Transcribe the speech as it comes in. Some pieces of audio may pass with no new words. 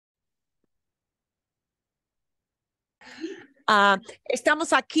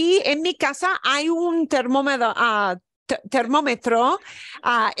Estamos aquí en mi casa. Hay un termómetro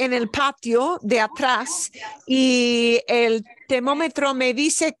en el patio de atrás y el termómetro me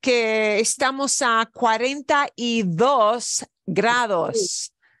dice que estamos a 42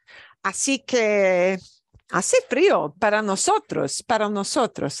 grados. Así que hace frío para nosotros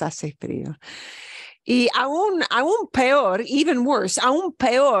hace frío. Y aún peor, even worse, aún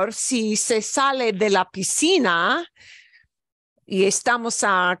peor si se sale de la piscina y estamos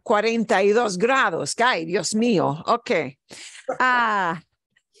a 42 grados. Ay, Dios mío. Ok.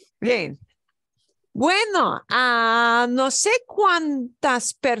 Bien. Bueno, no sé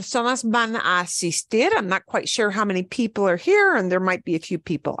cuántas personas van a asistir. I'm not quite sure how many people are here, and there might be a few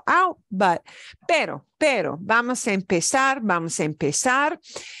people out, pero, vamos a empezar.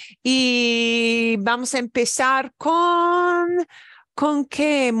 Y vamos a empezar ¿con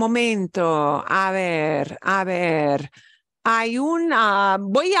qué momento? A ver. Hay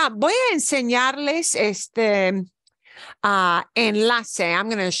voy a enseñarles enlace. I'm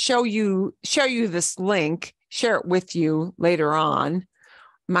going to show you this link, share it with you later on,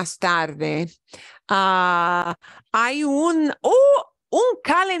 más tarde. Hay un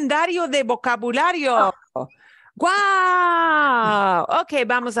calendario de vocabulario. Wow. Okay,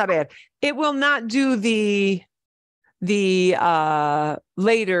 vamos a ver. It will not do the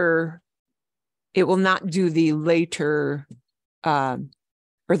later. It will not do the later or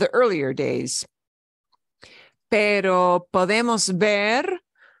the earlier days. Pero podemos ver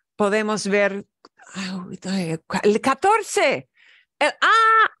el 14.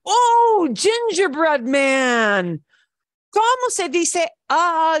 Gingerbread Man. ¿Cómo se dice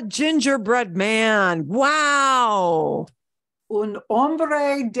gingerbread man? Wow. Un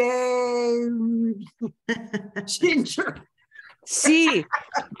hombre de ginger. Sí,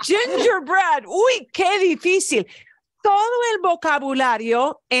 gingerbread. Uy, qué difícil. Todo el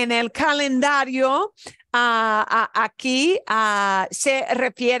vocabulario en el calendario aquí se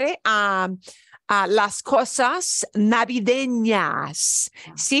refiere a las cosas navideñas,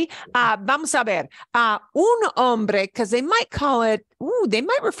 ¿sí? Vamos a ver, un hombre, because they might call it, they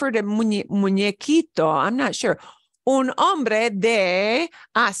might refer to muñequito, I'm not sure. Un hombre de,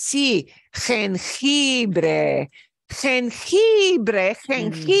 jengibre. Jengibre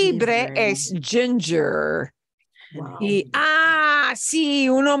es ginger. Wow. Y, sí,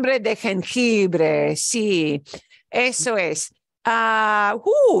 un hombre de jengibre, sí, eso es.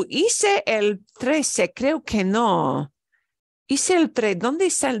 Hice el 13, creo que no. Hice el 3, ¿dónde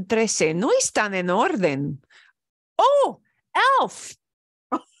está el 13? No están en orden. Oh, elf.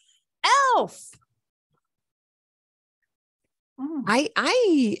 Hay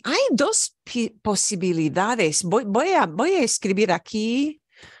dos posibilidades. Voy a escribir aquí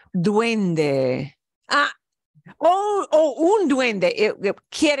duende. Un duende.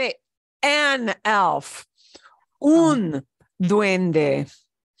 Quiere an elf. Un duende.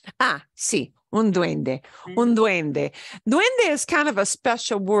 Sí, un duende. Un duende. Duende is kind of a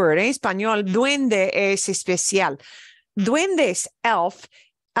special word. En español, duende es especial. Duende es elf.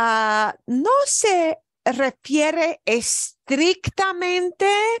 No se refiere estrictamente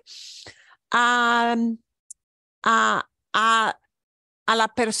a la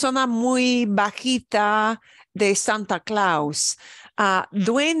persona muy bajita de Santa Claus.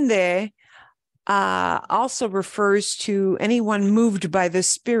 Duende also refers to anyone moved by the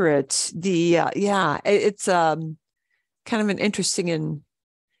spirit. It's kind of an interesting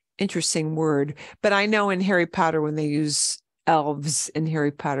word. But I know in Harry Potter, when they use elves in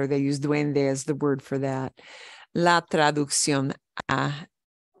Harry Potter, they use duende as the word for that. La traducción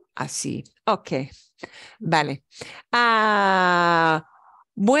así. Ok. Vale.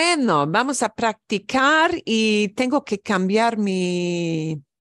 Bueno, vamos a practicar y tengo que cambiar mi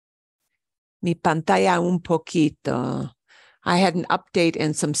pantalla un poquito. I had an update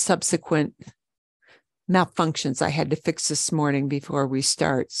and some subsequent malfunctions I had to fix this morning before we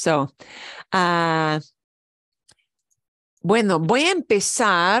start. So, bueno, voy a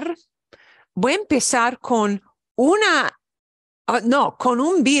empezar con un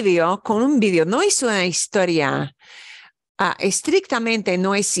video. No es una historia. Estrictamente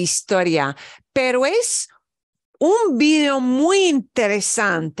no es historia, pero es un video muy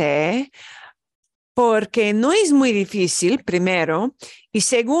interesante porque no es muy difícil, primero, y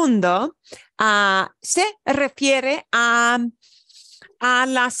segundo, se refiere a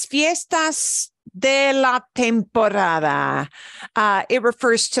las fiestas de la temporada. It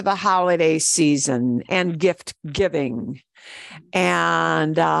refers to the holiday season and gift giving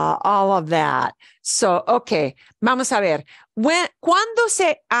and all of that. So, okay, vamos a ver. Cuando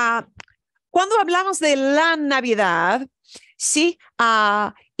hablamos de la Navidad, Sí,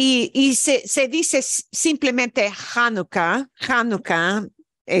 y se dice simplemente Hanukkah,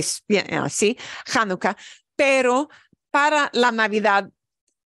 es bien así, Hanukkah, pero para la Navidad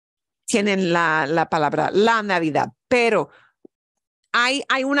tienen la palabra la Navidad, pero hay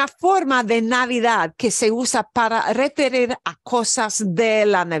una forma de Navidad que se usa para referir a cosas de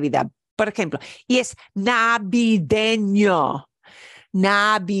la Navidad, por ejemplo, y es navideño.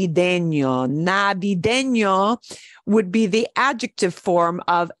 Navideño. Navideño would be the adjective form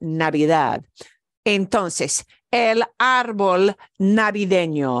of Navidad. Entonces, el árbol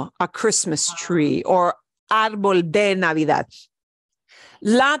navideño, a Christmas tree, or árbol de Navidad.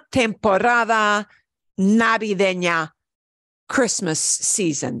 La temporada navideña, Christmas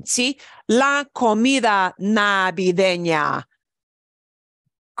season, ¿sí? La comida navideña,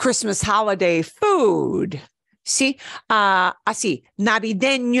 Christmas holiday food. Sí, así,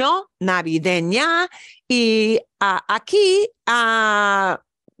 navideño, navideña. Y aquí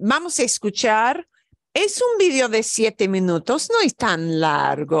vamos a escuchar, es un video de 7 minutos, no es tan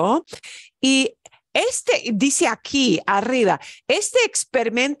largo. Y dice aquí arriba, este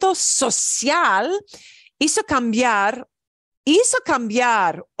experimento social hizo cambiar,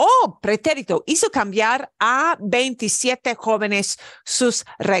 pretérito, hizo cambiar a 27 jóvenes sus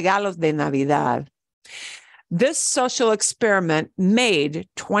regalos de Navidad. This social experiment made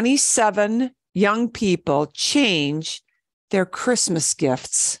 27 young people change their Christmas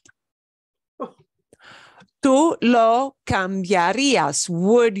gifts. Tú lo cambiarías.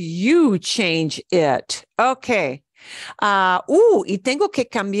 Would you change it? Okay. Y tengo que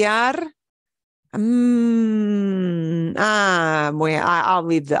cambiar. I'll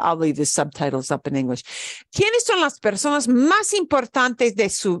leave the subtitles up in English. ¿Quiénes son las personas más importantes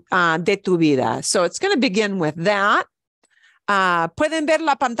de tu vida? So it's going to begin with that. ¿Pueden ver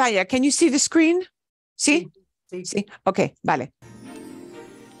la pantalla? Can you see the screen? ¿Sí? Sí. Sí. Okay, vale.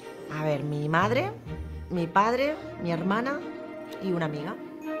 A ver, mi madre, mi padre, mi hermana y una amiga.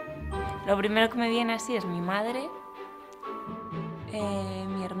 Lo primero que me viene así es mi madre,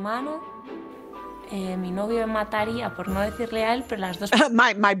 mi hermano. Mi novio me mataría por no decirle a él, pero las dos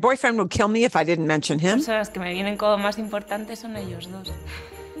My boyfriend would kill me if I didn't mention him. personas que me vienen como más importantes son ellos dos.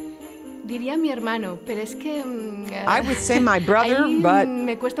 Diría mi hermano, pero es que I would say my brother, ahí but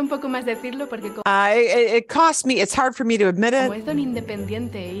me cuesta un poco más decirlo porque it costs me. It's hard for me to admit como it. es don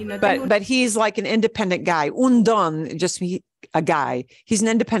independiente y no tengo But he's like an independent guy. Un don, just a guy. He's an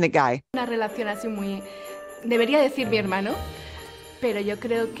independent guy. una relación así muy... Debería decir mi hermano, pero yo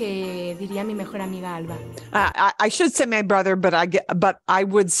creo que diría mi mejor amiga Alba. I should say my brother, but I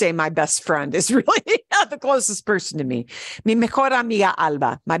would say my best friend is really the closest person to me. Mi mejor amiga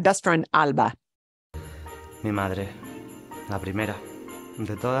Alba, my best friend Alba. Mi madre, la primera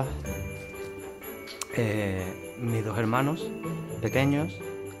de todas. Mis dos hermanos pequeños.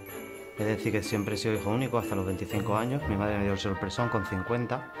 Es decir, que siempre he sido hijo único hasta los 25 años. Mi madre me dio el sorpresón con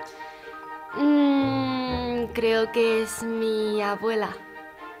 50. Creo que es mi abuela.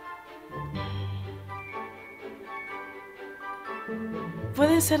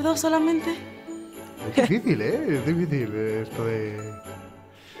 ¿Pueden ser dos solamente? Es difícil, ¿eh? Es difícil esto de...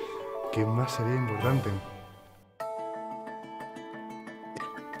 ¿Qué más sería importante?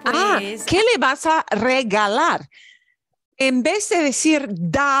 Pues, ¿Qué le vas a regalar? En vez de decir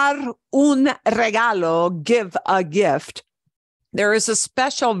dar un regalo, give a gift, there is a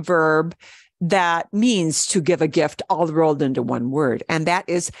special verb that means to give a gift all rolled into one word, and that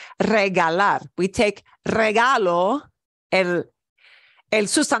is regalar. We take regalo, el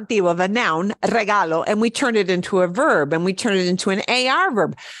sustantivo, the noun, regalo, and we turn it into a verb, and we turn it into an AR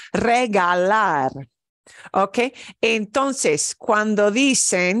verb, regalar. ¿Ok? Entonces, cuando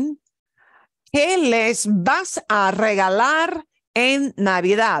dicen, ¿qué les vas a regalar en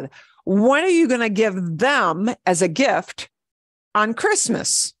Navidad? What are you going to give them as a gift on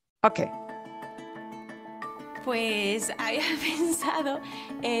Christmas? Okay. pues había pensado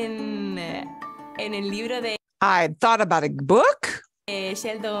en el libro de I thought about a book.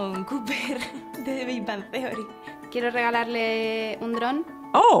 Sheldon Cooper de Big Bang Theory. Quiero regalarle un dron.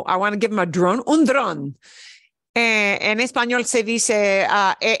 Oh, I want to give him a drone. Un dron. En español se dice,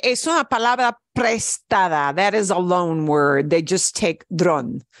 es una palabra prestada. That is a loan word. They just take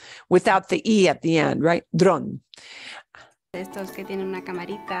dron without the E at the end, right? Dron. Estos que tienen una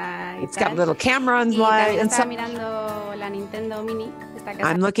camarita y It's got a tal. little camera and Y también and estaba some, mirando la Nintendo Mini. Esta que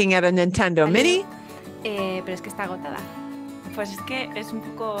I'm looking at a Nintendo Mini. pero es que está agotada. Pues es que es un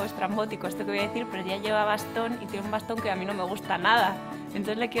poco estrambótico esto que voy a decir, pero ya lleva bastón y tiene un bastón que a mí no me gusta nada.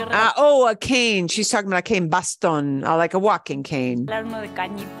 Entonces le quiero regalar A cane. She's talking about a cane, bastón, like a walking cane. uno de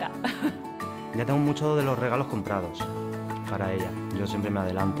cañita. Ya tengo muchos de los regalos comprados. para ella. Yo siempre me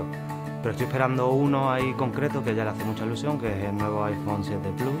adelanto. Pero estoy esperando uno ahí concreto que a ella le hace mucha ilusión, que es el nuevo iPhone 7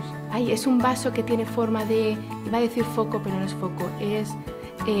 Plus. Ay, es un vaso que tiene forma de, iba a decir foco, pero no es foco, es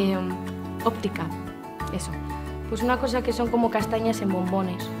óptica, eso. Pues una cosa que son como castañas en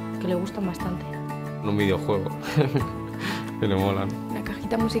bombones, que le gustan bastante. Un videojuego, que le molan. Una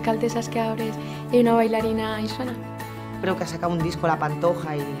cajita musical de esas que abres y hay una bailarina y suena. Creo que ha sacado un disco La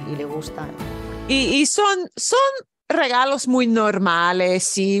Pantoja y le gusta. Y son regalos muy normales,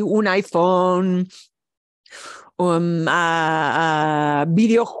 sí, un iPhone,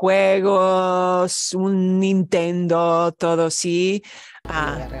 videojuegos, un Nintendo, todo sí. Voy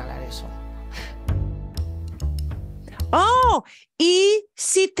a regalar eso. Oh, y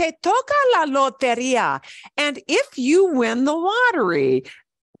si te toca la lotería, and if you win the lottery,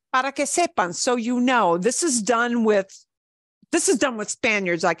 para que sepan, so you know, this is done with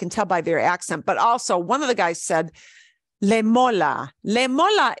Spaniards, I can tell by their accent, but also one of the guys said, le mola. Le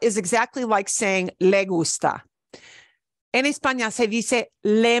mola is exactly like saying le gusta. En España se dice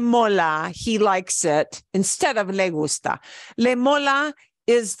le mola, he likes it, instead of le gusta. Le mola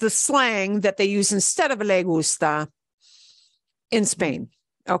is the slang that they use instead of le gusta in Spain.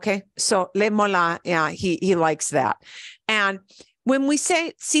 Okay, so le mola, yeah, he likes that. And when we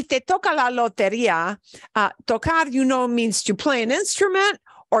say, si te toca la lotería, tocar, you know, means to play an instrument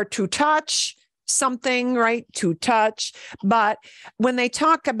or to touch something, right? To touch. But when they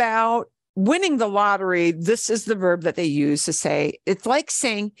talk about winning the lottery, this is the verb that they use to say, it's like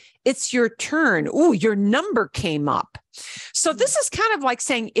saying, it's your turn. Ooh, your number came up. So this is kind of like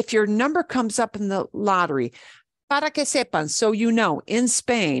saying, if your number comes up in the lottery, para que sepan, so you know, in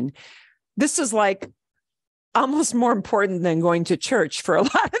Spain, this is like almost more important than going to church for a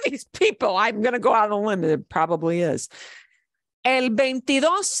lot of these people. I'm going to go out on a limb. It probably is. El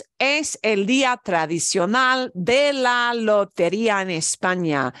 22 es el día tradicional de la lotería en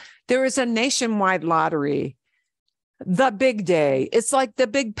España. There is a nationwide lottery. The big day. It's like the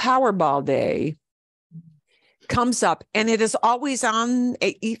big Powerball day. Comes up, and it is always on,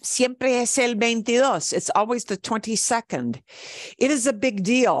 siempre es el 22. It's always the 22nd. It is a big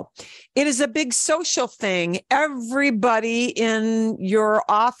deal. It is a big social thing. Everybody in your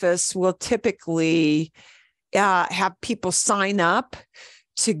office will typically have people sign up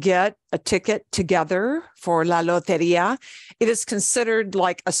to get a ticket together for La Loteria. It is considered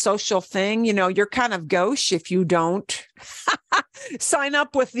like a social thing. You know, you're kind of gauche if you don't sign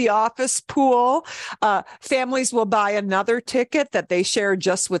up with the office pool. Families will buy another ticket that they share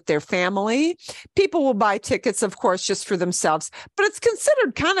just with their family. People will buy tickets, of course, just for themselves, but it's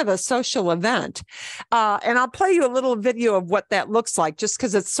considered kind of a social event. And I'll play you a little video of what that looks like, just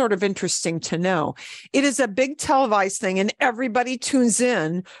because it's sort of interesting to know. It is a big televised thing, and everybody tunes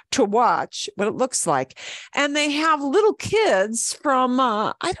in to watch what it looks like. And they have little kids from,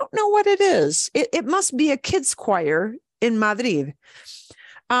 I don't know what it is. It must be a kids choir in Madrid.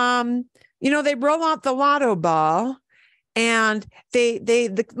 You know, they roll out the lotto ball, and the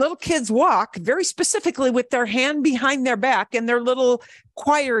little kids walk very specifically with their hand behind their back in their little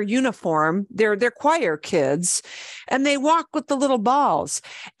choir uniform. They're choir kids, and they walk with the little balls,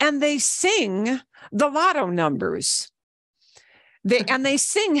 and they sing the lotto numbers. They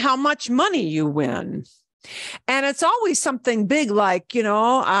sing how much money you win. And it's always something big like, you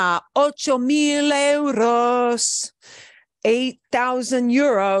know, 8,000 euros, 8,000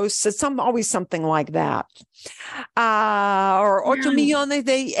 euros. It's always something like that. Or 8 millones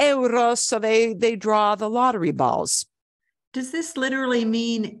de euros. So they draw the lottery balls. Does this literally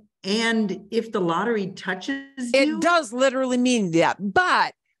mean, and if the lottery touches you? It does literally mean that.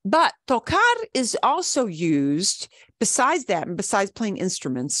 But tocar is also used, besides that, and besides playing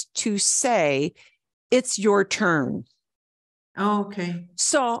instruments, to say it's your turn. Oh, okay.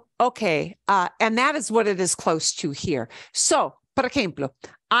 So, okay. And that is what it is close to here. So, por ejemplo,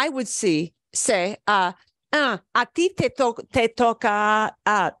 I would say, a ti te toca,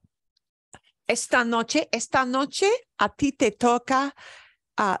 esta noche, a ti te toca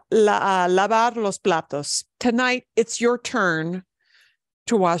lavar los platos. Tonight, it's your turn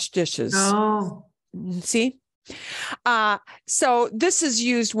to wash dishes. Oh. See? So this is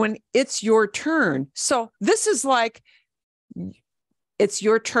used when it's your turn. So this is like, it's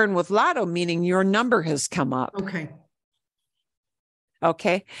your turn with lotto, meaning your number has come up. Okay.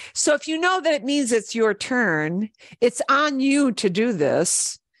 Okay. So if you know that it means it's your turn, it's on you to do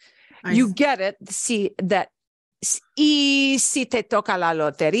this. You get it. See that. Y si te toca la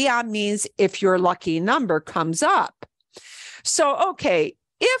lotería means if your lucky number comes up. So, okay,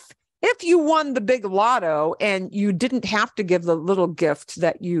 if if you won the big lotto and you didn't have to give the little gift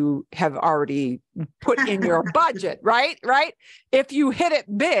that you have already put in your budget, right? If you hit it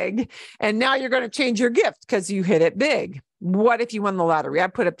big and now you're going to change your gift because you hit it big. What if you won the lottery? I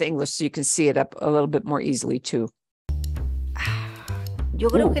put up the English so you can see it up a little bit more easily too. Yo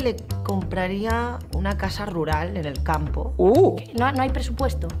creo que le compraría una casa rural en el campo. No hay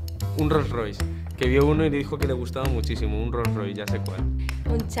presupuesto. Un Rolls Royce, que vio uno y le dijo que le gustaba muchísimo. Un Rolls Royce, ya sé cuál.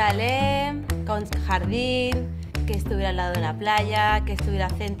 Un chalet con jardín, que estuviera al lado de una playa, que estuviera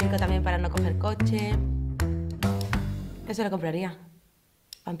céntrico también para no coger coche. Eso le compraría,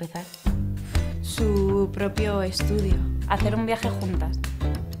 para empezar. Su propio estudio. Hacer un viaje juntas,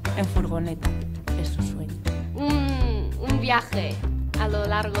 en furgoneta, es su sueño. Un viaje a lo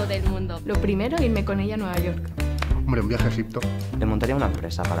largo del mundo. Lo primero, irme con ella a Nueva York. Hombre, un viaje a Egipto. Le montaría una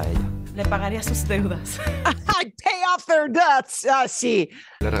empresa para ella. Le pagaría sus deudas. I pay off their debts. Sí.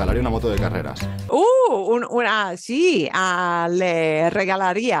 Le regalaría una moto de carreras. Sí. Le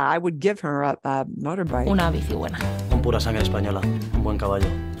regalaría. I would give her a motorbike. Una bici buena. Con pura sangre española. Un buen caballo.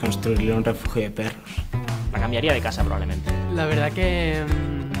 Construirle un refugio de perros. La cambiaría de casa probablemente. La verdad que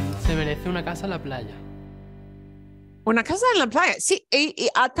se merece una casa en la playa. Una casa en la playa. Sí, y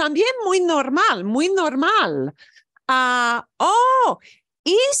también muy normal.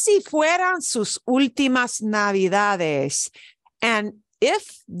 Y si fueran sus últimas Navidades, and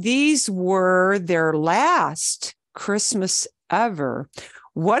if these were their last Christmas ever,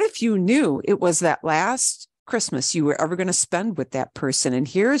 what if you knew it was that last Christmas you were ever going to spend with that person? And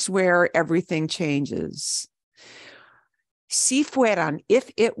here's where everything changes. Si fueran,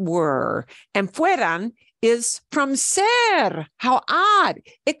 if it were, and fueran is from ser. How odd.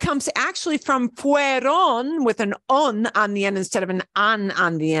 It comes actually from fueron with an on the end instead of an an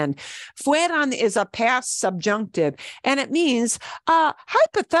on the end. Fueran is a past subjunctive, and it means,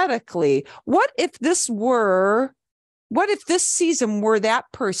 hypothetically, what if this season were that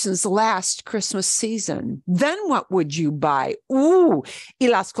person's last Christmas season? Then what would you buy? Y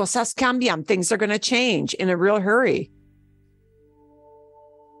las cosas cambian. Things are going to change in a real hurry.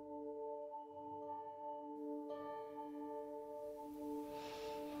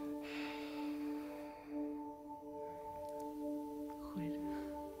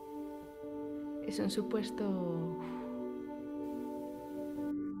 Es un supuesto...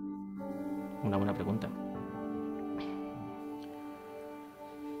 Una buena pregunta.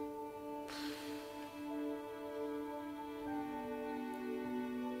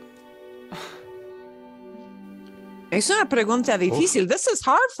 Es una pregunta difícil. This is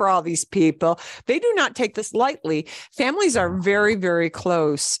hard for all these people. They do not take this lightly. Families are very, very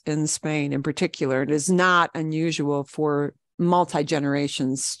close in Spain in particular. It is not unusual for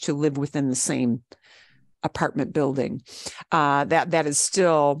multi-generations to live within the same apartment building. That is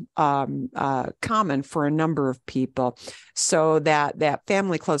still common for a number of people. So that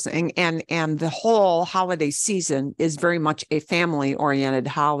family closing and the whole holiday season is very much a family-oriented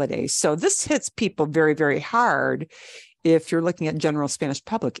holiday. So this hits people very, very hard if you're looking at general Spanish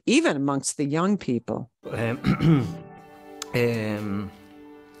public, even amongst the young people.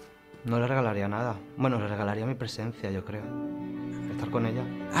 No le regalaría nada. Bueno, le regalaría mi presencia, yo creo. Estar con ella.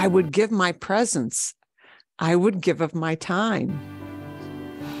 I would give my presence. I would give of my time.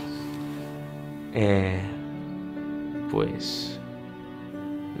 Pues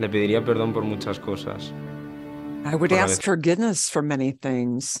le pediría perdón por muchas cosas. I would ask forgiveness for many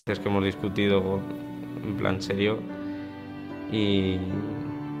things. Es que hemos discutido en plan serio y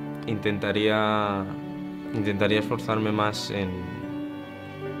intentaría esforzarme más en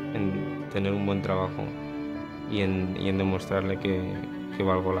tener un buen trabajo y en demostrarle que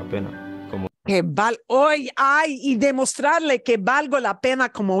valgo la pena. Y demostrarle que valgo la pena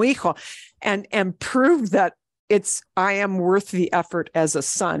como hijo and prove that I am worth the effort as a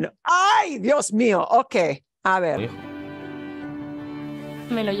son. Ay, Dios mío. Ok, a ver.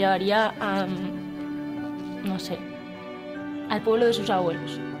 Me lo llevaría a, no sé, al pueblo de sus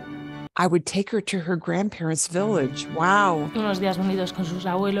abuelos. I would take her to her grandparents' village. Wow. Unos días unidos con sus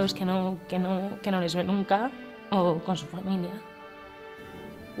abuelos que no les ve nunca, o con su familia.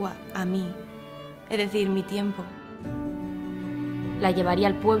 A mí. Es decir, mi tiempo. La llevaría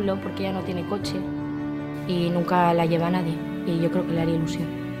al pueblo porque ella no tiene coche y nunca la lleva nadie. Y yo creo que le haría ilusión.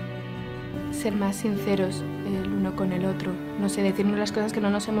 Ser más sinceros el uno con el otro. No sé, decirnos las cosas que no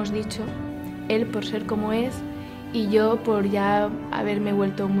nos hemos dicho. Él por ser como es y yo por ya haberme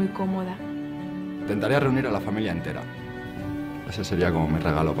vuelto muy cómoda. Intentaría reunir a la familia entera. Ese sería como mi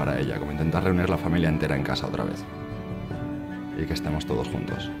regalo para ella, como intentar reunir la familia entera en casa otra vez. Y que estemos todos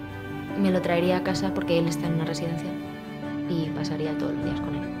juntos. Me lo traería a casa porque él está en una residencia y pasaría todos los días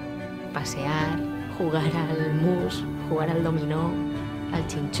con él. pasear, jugar al mus, jugar al dominó, al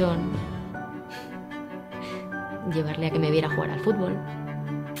chinchón, llevarle a que me viera jugar al fútbol.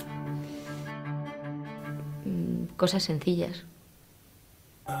 Cosas sencillas.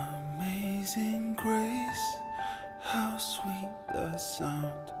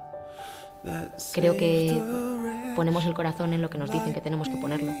 Creo que ponemos el corazón en lo que nos dicen que tenemos que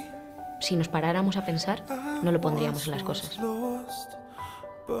ponerlo. Si nos paráramos a pensar, no lo pondríamos en las cosas.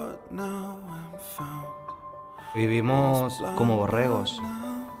 Vivimos como borregos,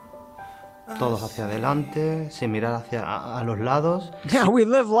 todos hacia adelante, sin mirar a los lados. Yeah, we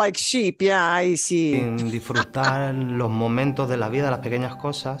live like sheep, yeah, I see. Sin disfrutar los momentos de la vida, las pequeñas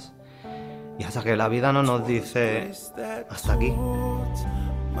cosas. Y hasta que la vida no nos dice hasta aquí.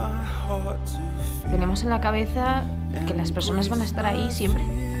 Tenemos en la cabeza que las personas van a estar ahí siempre,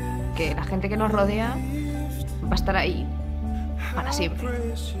 que la gente que nos rodea va a estar ahí para siempre.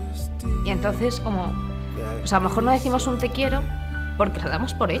 Y entonces, como, pues a lo mejor no decimos un te quiero porque lo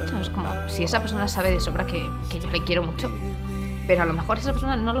damos por hecho. Es como si esa persona sabe de sobra que yo le quiero mucho, pero a lo mejor esa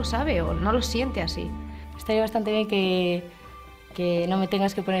persona no lo sabe o no lo siente así. Estaría bastante bien que no me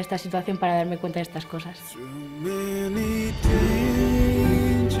tengas que poner en esta situación para darme cuenta de estas cosas.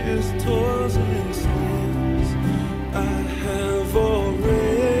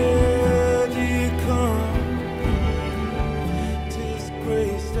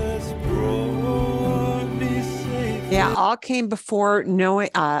 Yeah, all came before knowing,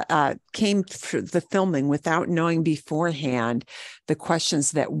 came through the filming without knowing beforehand the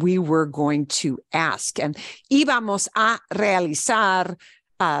questions that we were going to ask. And íbamos a realizar,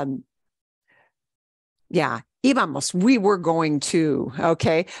 we were going to,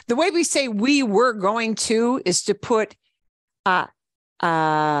 okay? The way we say we were going to is to put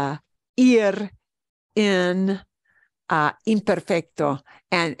ir in imperfecto.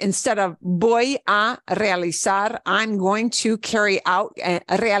 And instead of voy a realizar, I'm going to carry out.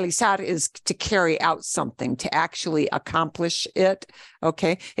 Realizar is to carry out something, to actually accomplish it.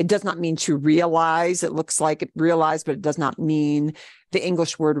 Okay. It does not mean to realize. It looks like it realized, but it does not mean the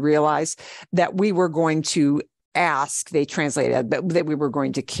English word realize. That we were going to ask, they translated, but that we were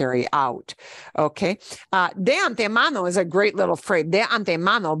going to carry out. Okay. De antemano is a great little phrase. De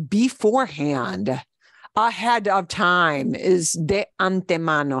antemano, beforehand. Ahead of time is de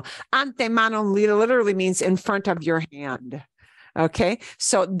antemano. Antemano literally means in front of your hand. Okay,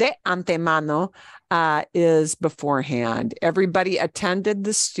 so de antemano is beforehand. Everybody attended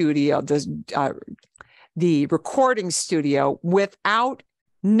the studio, the recording studio, without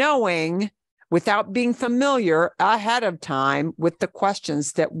knowing, without being familiar ahead of time with the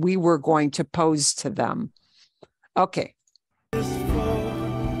questions that we were going to pose to them. Okay.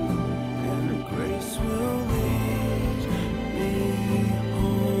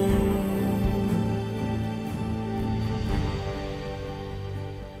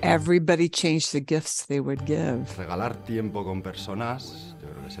 Everybody changed the gifts they would give. Regalar tiempo con personas, yo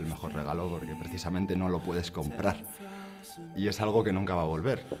creo que es el mejor regalo porque precisamente no lo puedes comprar. Y es algo que nunca va a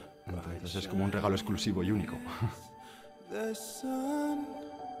volver. Entonces es como un regalo exclusivo y único.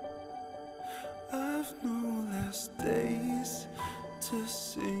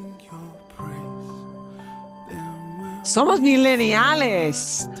 Somos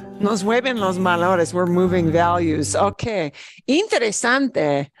millennials. Nos mueven los valores. We're moving values. Okay.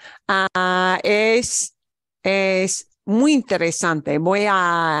 Interesante. Es muy interesante. Voy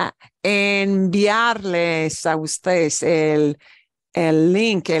a enviarles a ustedes el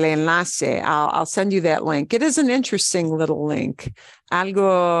link, el enlace. I'll send you that link. It is an interesting little link.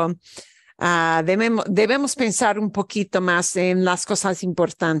 Algo... debemos pensar un poquito más en las cosas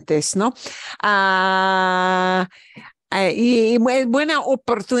importantes, ¿no? Y buena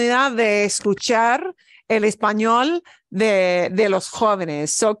oportunidad de escuchar el español de los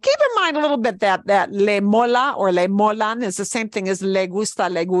jóvenes. So keep in mind a little bit that le mola or le molan is the same thing as le gusta,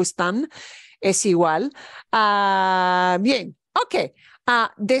 le gustan. Es igual. Bien, ok.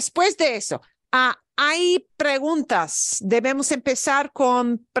 Después de eso, hay preguntas. Debemos empezar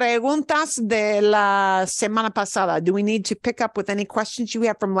con preguntas de la semana pasada. Do we need to pick up with any questions you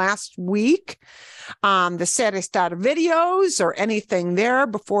have from last week? The Ser Estar videos or anything there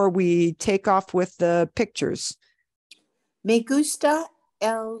before we take off with the pictures? Me gusta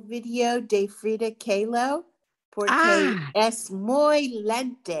el video de Frida Kahlo porque es muy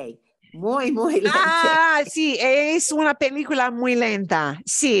lente. Muy lenta. Sí, es una película muy lenta.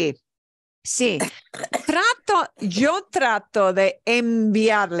 Sí. Sí, yo trato de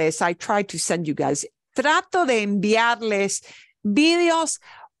enviarles, I try to send you guys, trato de enviarles videos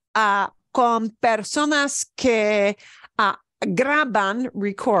con personas que graban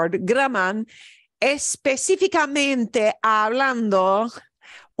específicamente hablando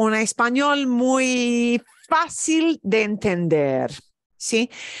un español muy fácil de entender,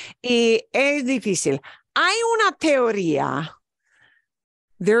 ¿sí? Y es difícil. Hay una teoría,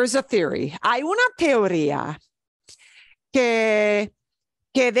 there's a theory, hay una teoría que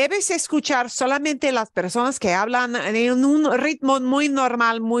debes escuchar solamente las personas que hablan en un ritmo muy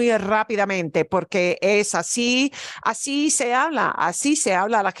normal, muy rápidamente, porque es así se habla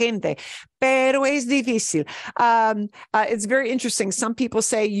la gente, pero es difícil. It's very interesting. Some people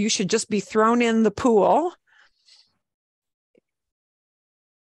say you should just be thrown in the pool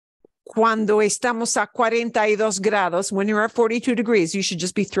cuando estamos a 42 grados. When you're at 42 degrees, you should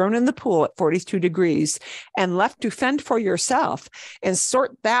just be thrown in the pool at 42 degrees and left to fend for yourself and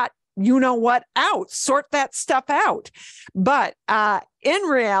sort that, sort that stuff out. But in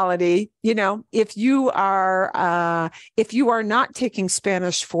reality, if you are not taking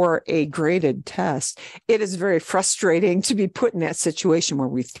Spanish for a graded test, it is very frustrating to be put in that situation where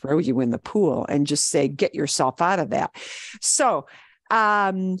we throw you in the pool and just say, get yourself out of that. So,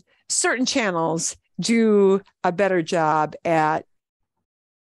 certain channels do a better job at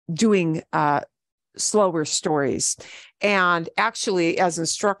doing slower stories. And actually, as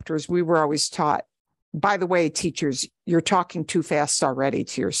instructors, we were always taught, by the way, teachers, you're talking too fast already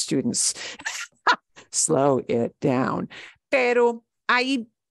to your students. Slow it down. Pero ahí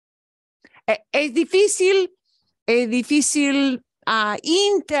es difícil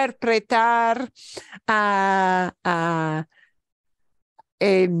interpretar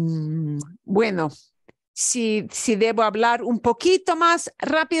bueno, si debo hablar un poquito más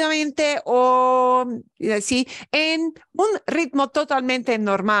rápidamente o sí, en un ritmo totalmente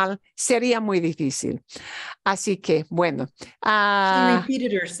normal sería muy difícil. Así que, bueno. She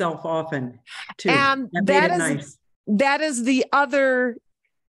repeated herself often, too. And that is the other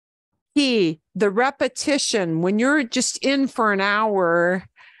key, the repetition. When you're just in for an hour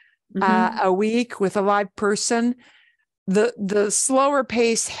a week with a live person, the slower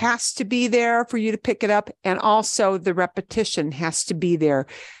pace has to be there for you to pick it up, and also the repetition has to be there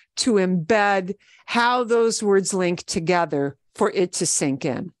to embed how those words link together for it to sink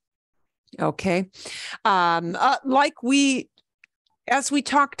in. Okay. Like as we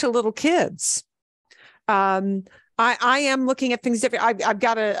talk to little kids, I am looking at things different. I've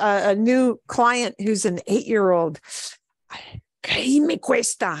got a new client who's an 8-year-old. Que me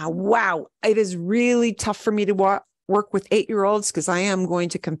cuesta. Wow. It is really tough for me to work with 8-year-olds, because I am going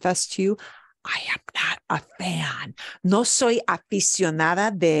to confess to you, I am not a fan. No soy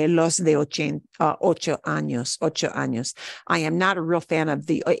aficionada de los de 8 años. I am not a real fan of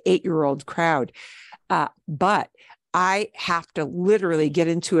the 8-year-old crowd. But I have to literally get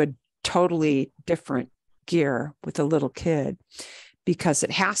into a totally different gear with a little kid, because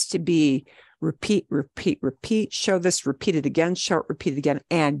it has to be repeat, show this, repeat it again, show it, repeat it again,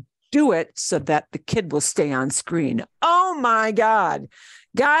 and do it so that the kid will stay on screen. Oh my God.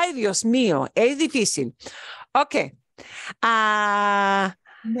 Guy, Dios mío, es difícil. Okay.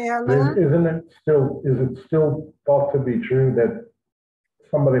 Is it still thought to be true that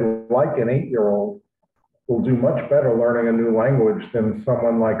somebody like an 8-year-old will do much better learning a new language than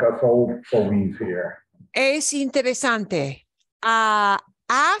someone like us old fogies here? Es interesante.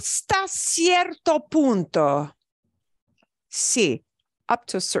 Hasta cierto punto. Sí. Up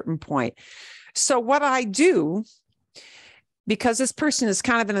to a certain point. So what I do, because this person is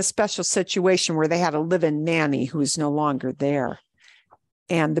kind of in a special situation where they had a live-in nanny who is no longer there,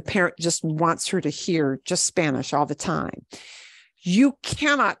 and the parent just wants her to hear just Spanish all the time. You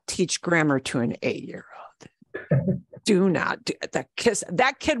cannot teach grammar to an 8-year-old. Do not do that.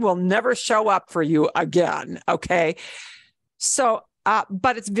 That kid will never show up for you again. Okay. So,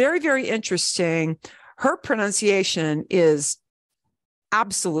 but it's very, very interesting. Her pronunciation is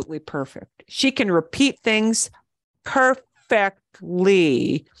absolutely perfect. She can repeat things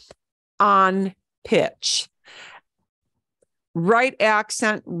perfectly on pitch. Right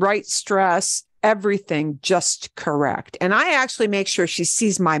accent, right stress, everything just correct. And I actually make sure she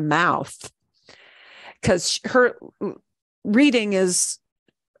sees my mouth, because her reading is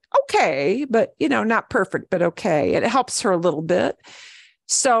okay, but, not perfect, but okay. It helps her a little bit.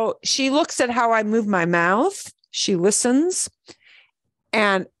 So she looks at how I move my mouth. She listens.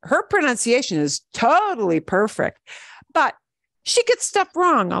 And her pronunciation is totally perfect, but she gets stuff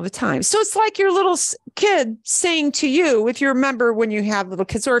wrong all the time. So it's like your little kid saying to you, if you remember when you have little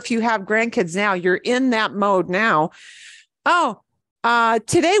kids, or if you have grandkids now, you're in that mode now. Oh,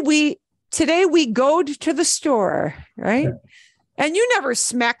 today we go to the store, right? And you never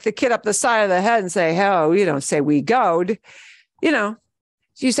smack the kid up the side of the head and say, "Hell, you don't say we goed." you know,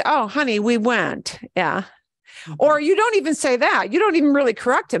 you say, oh, honey, we went. Yeah. Or you don't even say that. You don't even really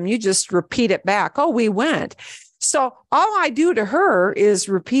correct him. You just repeat it back. Oh, we went. So all I do to her is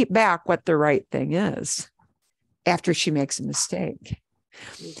repeat back what the right thing is after she makes a mistake.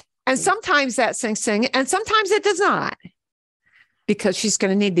 And sometimes that sinks in, and sometimes it does not, because she's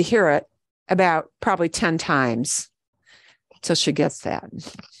going to need to hear it about probably 10 times till she gets that.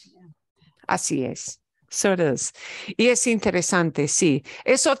 Así es. So it is. Y es interesante, sí.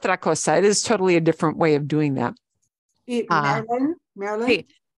 Es otra cosa. It is totally a different way of doing that. Y Marilyn, sí.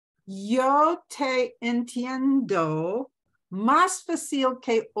 Yo te entiendo más fácil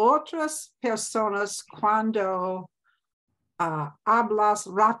que otras personas cuando hablas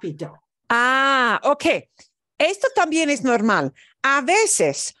rápido. Ok. Esto también es normal. A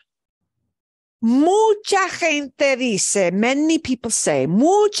veces, mucha gente dice, many people say,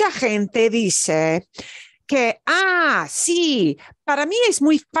 mucha gente dice que, sí, para mí es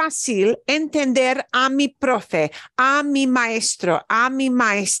muy fácil entender a mi profe, a mi maestro, a mi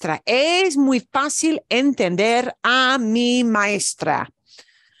maestra. Es muy fácil entender a mi maestra.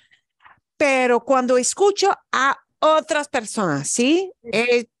 Pero cuando escucho a otras personas, ¿sí?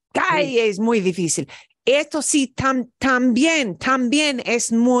 Es muy difícil. Esto sí, también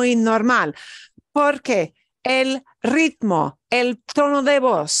es muy normal, porque el ritmo, el tono de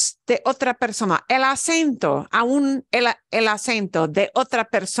voz de otra persona, el acento, aún el acento de otra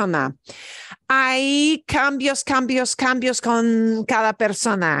persona, hay cambios con cada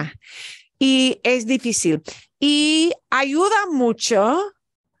persona y es difícil. Y ayuda mucho,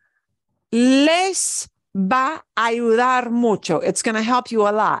 les va a ayudar mucho. It's going to help you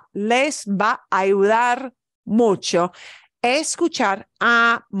a lot. Les va a ayudar mucho escuchar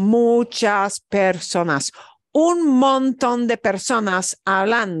a muchas personas, un montón de personas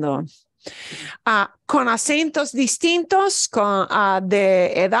hablando, con acentos distintos,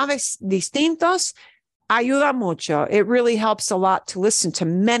 de edades distintos. Ayuda mucho. It really helps a lot to listen to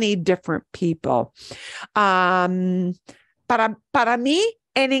many different people. Para mí,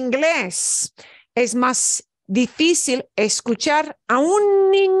 en inglés, es más difícil escuchar a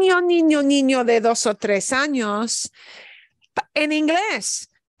un niño de 2 o 3 años en inglés.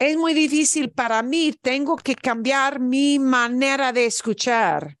 Es muy difícil para mí. Tengo que cambiar mi manera de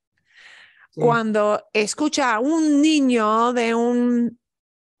escuchar. Sí. Cuando escucha a un niño de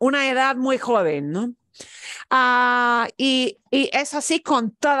una edad muy joven, ¿no? Y es así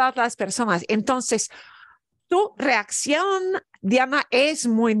con todas las personas. Entonces, tu reacción, Diana, es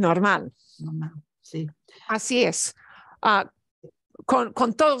muy normal. Sí. Así es.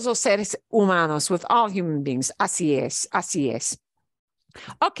 Con todos los seres humanos, with all human beings. Así es.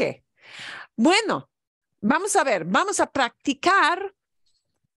 Ok. Bueno, vamos a ver, vamos a practicar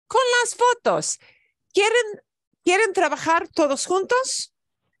con las fotos. ¿Quieren trabajar todos juntos?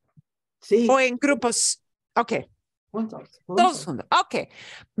 Sí. ¿O en grupos? Ok. Juntos. Todos juntos. Ok.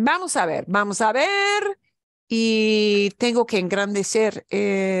 Vamos a ver. Y tengo que engrandecer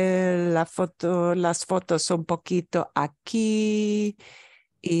las fotos un poquito aquí.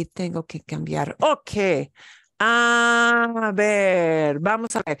 Y tengo que cambiar. Ok. A ver,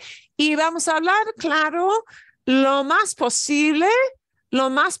 vamos a ver. Y vamos a hablar, claro, lo más posible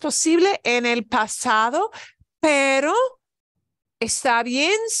en el pasado, pero está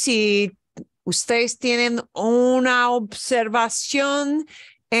bien si ustedes tienen una observación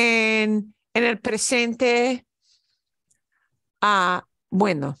en el presente.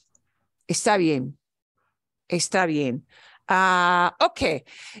 Bueno, está bien. Ok,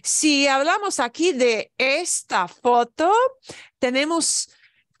 si hablamos aquí de esta foto, tenemos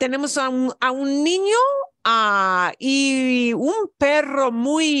a un niño y un perro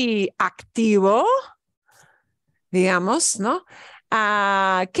muy activo, digamos, ¿no?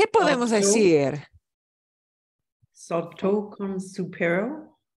 ¿Qué podemos decir? Saltó con su perro.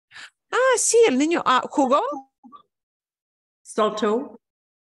 Sí, el niño jugó. Saltó.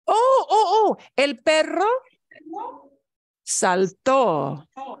 Oh, el perro saltó.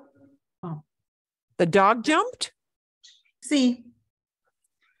 The dog jumped? Sí.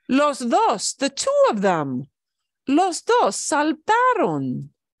 Los dos, the two of them. Los dos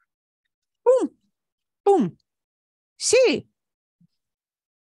saltaron. ¡Pum! ¡Pum! Sí.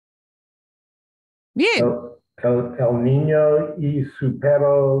 Bien. El niño y su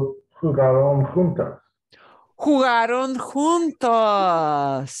perro jugaron juntos. Jugaron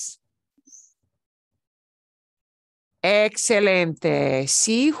juntos. Excelente.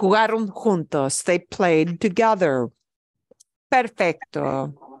 Sí, jugaron juntos. They played together.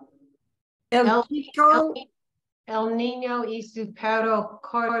 Perfecto. El niño y su perro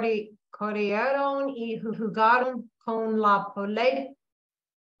corrieron y jugaron con la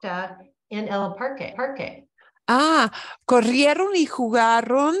pelota en el parque. Corrieron y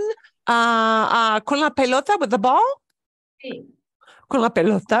jugaron con la pelota, with the ball. Sí. Con la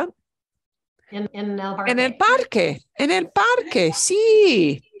pelota. En el parque. En el parque,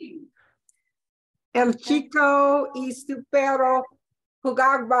 sí. El chico y su perro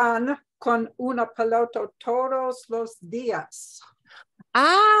jugaban con una pelota todos los días.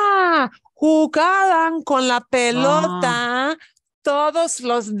 Jugaban con la pelota todos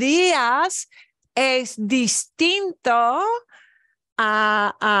los días. Es distinto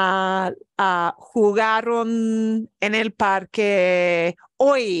a jugaron en el parque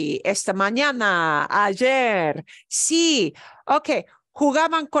hoy, esta mañana, ayer. Sí, ok,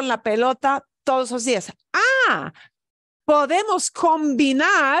 jugaban con la pelota todos los días. Podemos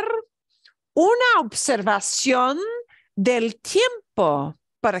combinar una observación del tiempo,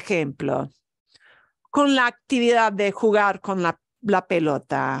 por ejemplo, con la actividad de jugar con la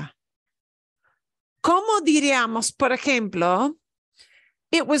pelota. ¿Cómo diríamos, por ejemplo,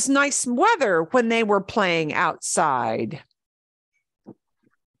 it was nice weather when they were playing outside?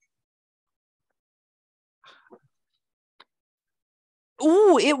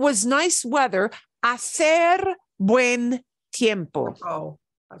 It was nice weather. Hacer buen tiempo.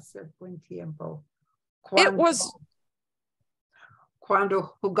 Hacer buen tiempo. It was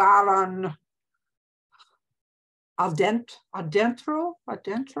cuando jugaron adentro.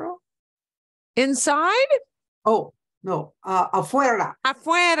 Inside? Oh, no, afuera.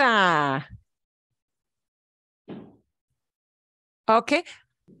 Afuera. Okay.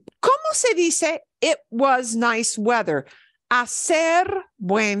 ¿Cómo se dice it was nice weather? Hacer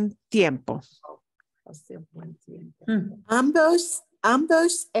buen tiempo. Hacer buen tiempo.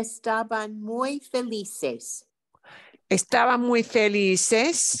 Ambos estaban muy felices. Estaban muy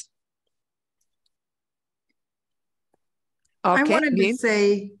felices. I wanted to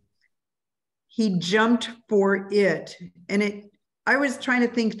say he jumped for it. And I was trying to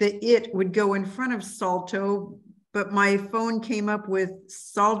think that it would go in front of salto, but my phone came up with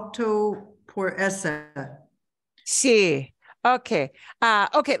salto por esa. Sí. Okay.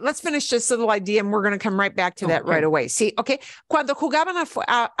 Okay, let's finish this little idea and we're going to come right back to that right away. Sí, okay. Cuando jugaban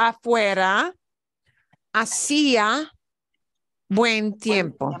afuera, hacía buen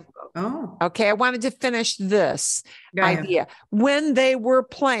tiempo. Okay, I wanted to finish this idea. When they were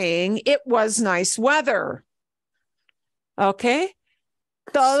playing, it was nice weather. Okay.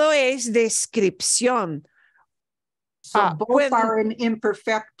 Todo es descripción. So both are in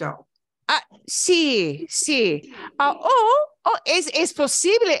imperfecto. Sí.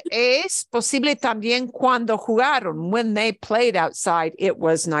 Es posible también cuando jugaron. When they played outside, it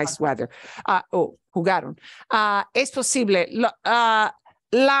was nice weather. Jugaron. Es posible.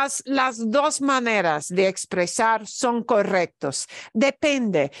 Las dos maneras de expresar son correctos.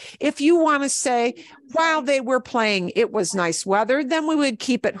 Depende. If you want to say, while they were playing, it was nice weather, then we would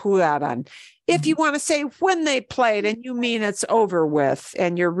keep it jugaban. If you want to say when they played and you mean it's over with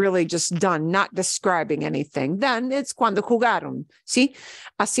and you're really just done, not describing anything, then it's cuando jugaron, ¿sí?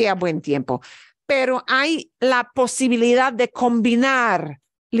 Hacía buen tiempo. Pero hay la posibilidad de combinar,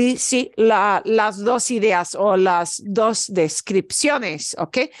 ¿sí? Las dos ideas o las dos descripciones,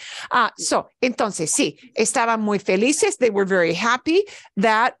 ¿ok? Entonces, sí, estaban muy felices. They were very happy.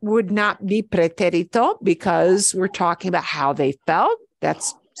 That would not be pretérito because we're talking about how they felt.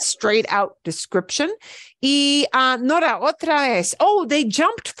 That's straight out description. Y Nora, otra vez. They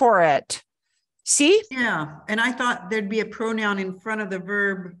jumped for it. See? Yeah. And I thought there'd be a pronoun in front of the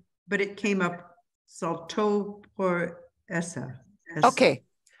verb, but it came up saltó por esa. Okay.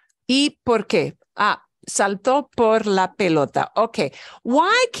 ¿Y por qué? Saltó por la pelota. Okay.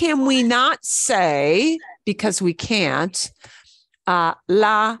 Why can we not say, because we can't,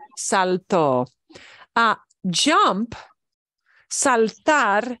 la saltó? Jump,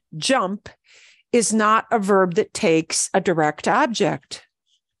 saltar, jump, is not a verb that takes a direct object.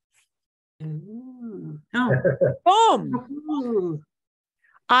 Boom.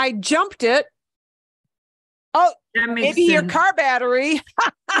 I jumped it. Maybe your car battery.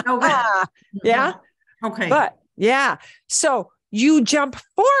 Yeah. Okay. But yeah. So you jump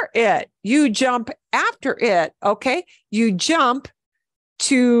for it. You jump after it. Okay. You jump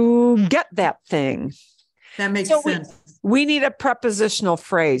to get that thing. That makes sense. We need a prepositional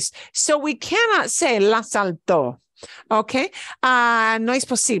phrase. So we cannot say la saltó. Okay. No es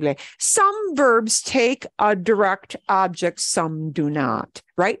posible. Some verbs take a direct object. Some do not.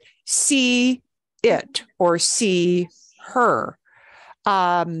 Right. See it or see her.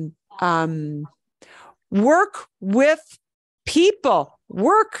 Work with people.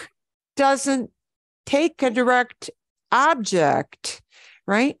 Work doesn't take a direct object,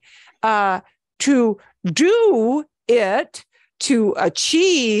 right? To do it, to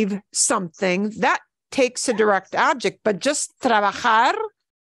achieve something, that takes a direct object, but just trabajar,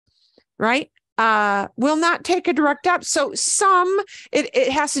 right, will not take a direct object. So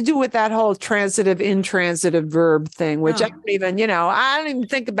it has to do with that whole transitive, intransitive verb thing, which I don't even, I don't even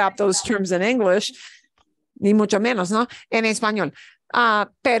think about those terms in English, ni mucho menos, ¿no? En español.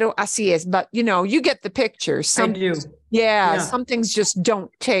 Pero así es. But, you get the picture. I do. Yeah, some things just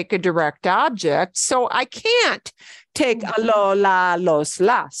don't take a direct object. So I can't take a lo, la, los,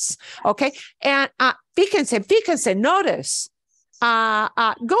 las. Okay. And fíjense, notice,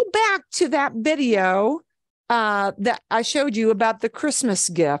 go back to that video that I showed you about the Christmas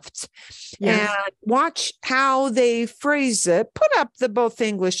gift and watch how they phrase it. Put up both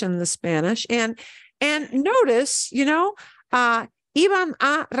English and the Spanish and notice, iban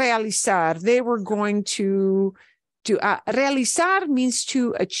a realizar. They were going to realizar means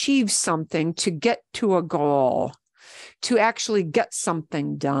to achieve something, to get to a goal, to actually get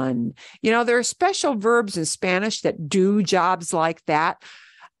something done. There are special verbs in Spanish that do jobs like that.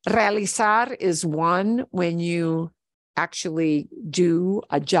 Realizar is one when you actually do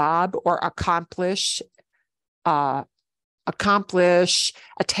a job or accomplish a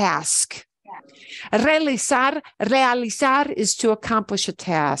task. Realizar is to accomplish a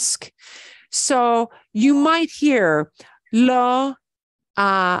task. So you might hear lo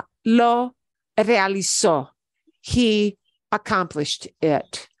realizó. He accomplished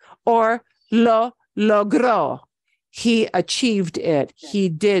it. Or lo logró. He achieved it. He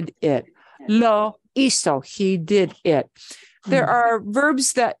did it. Lo hizo. He did it. There are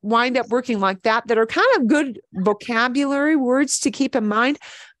verbs that wind up working like that are kind of good vocabulary words to keep in mind.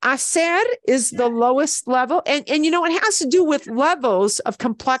 Hacer is the lowest level. And it has to do with levels of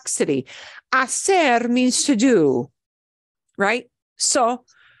complexity. Hacer means to do, right? So,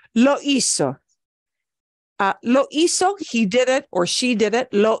 lo hizo. Lo hizo, he did it or she did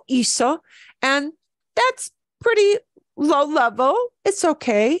it. Lo hizo. And that's pretty low level. It's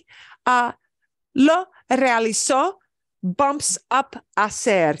okay. Lo realizó bumps up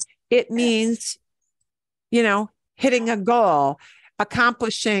hacer. It means, hitting a goal,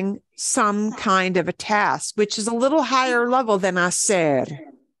 accomplishing some kind of a task, which is a little higher level than hacer.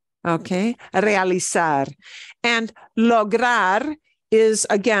 Okay, realizar. And lograr is,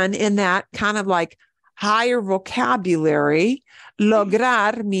 again, in that kind of like higher vocabulary.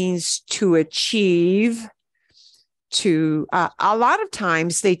 Lograr means to achieve, a lot of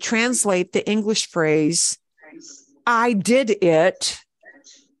times they translate the English phrase, I did it,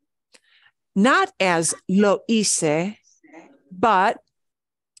 not as lo hice, but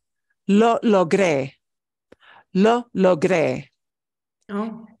lo logré. Lo logré.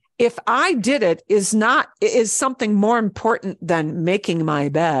 Oh. If I did it is something more important than making my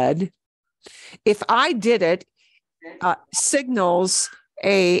bed. If I did it, signals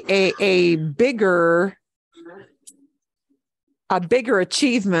a bigger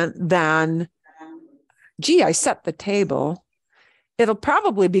achievement than, gee, I set the table. It'll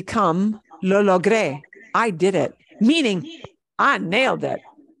probably become lo logré. I did it, meaning I nailed it.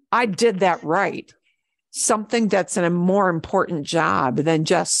 I did that right. Something that's a more important job than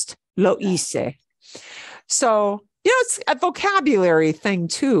just lo hice. So, it's a vocabulary thing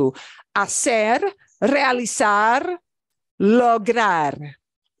too. Hacer, realizar, lograr,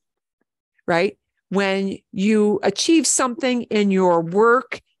 right? When you achieve something in your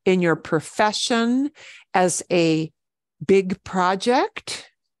work, in your profession, as a big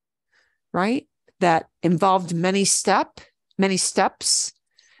project, right? That involved many steps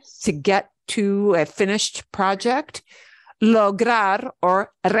to get to a finished project. Lograr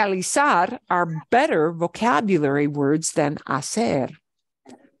or realizar are better vocabulary words than hacer.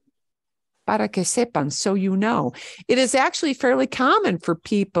 Para que sepan, so you know. It is actually fairly common for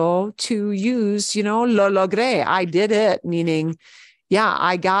people to use, lo logré. I did it, meaning, yeah,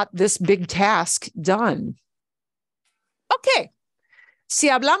 I got this big task done. Okay. Si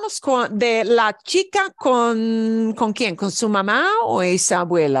hablamos de la chica con quién, con su mamá o esa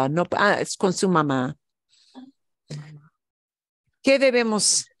abuela, no, es con su mamá. ¿Qué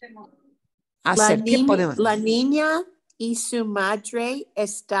debemos hacer? La niña y su madre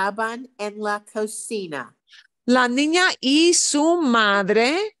estaban en la cocina. La niña y su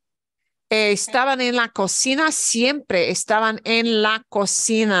madre estaban en la cocina, siempre estaban en la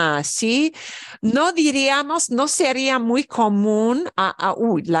cocina, ¿sí? No diríamos, no sería muy común,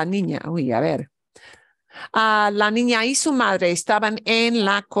 la niña, a ver. La niña y su madre estaban en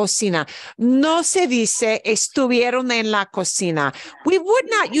la cocina. No se dice estuvieron en la cocina. We would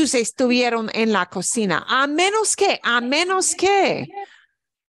not use estuvieron en la cocina. A menos que.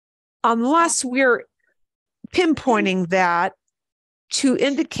 Unless we're pinpointing that to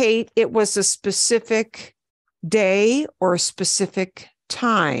indicate it was a specific day or a specific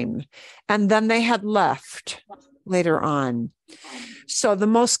time. And then they had left later on. So the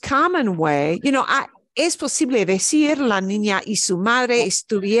most common way, es posible decir la niña y su madre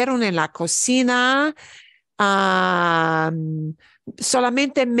estuvieron en la cocina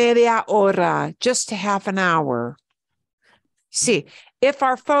solamente media hora, just half an hour. See, if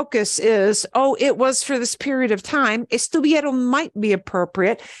our focus is, it was for this period of time, estuvieron might be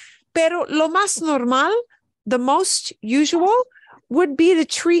appropriate, pero lo más normal, the most usual, would be to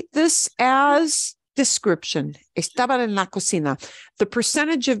treat this as description. Estaban en la cocina. The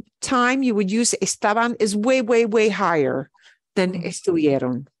percentage of time you would use estaban is way, way, way higher than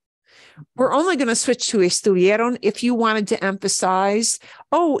estuvieron. We're only going to switch to estuvieron if you wanted to emphasize,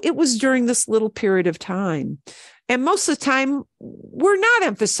 it was during this little period of time. And most of the time, we're not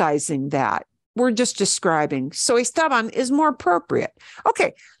emphasizing that. We're just describing. So estaban is more appropriate.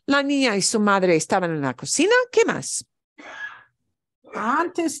 Okay, la niña y su madre estaban en la cocina. ¿Qué más?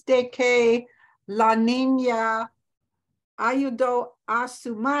 Antes de que la niña ayudó a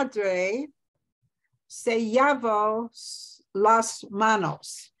su madre, se lavó las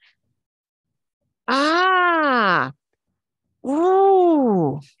manos.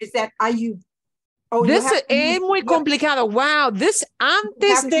 Is that ayudó? This is muy complicado. Wow, this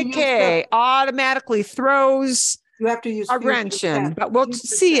antes de que automatically throws a wrench in, but we'll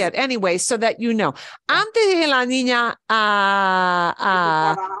see it anyway so that you know. Antes de que la niña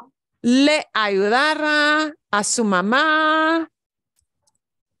le ayudara a su mamá.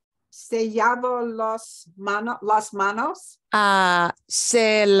 Se lavó las manos.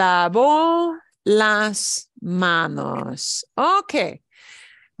 Se lavó las manos. Ok,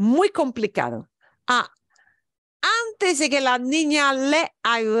 muy complicado. Antes de que la niña le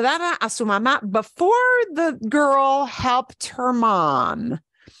ayudara a su mamá, before the girl helped her mom,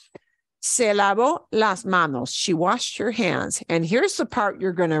 se lavó las manos. She washed her hands. And here's the part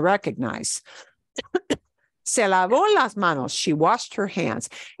you're going to recognize. Se lavó las manos. She washed her hands.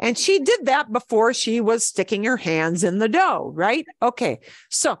 And she did that before she was sticking her hands in the dough, right? Okay.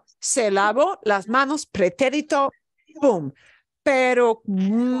 So, se lavó las manos, pretérito, boom. Pero,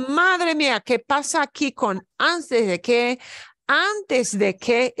 madre mía, ¿qué pasa aquí con antes de que? Antes de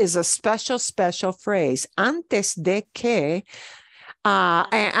que is a special phrase. Antes de que,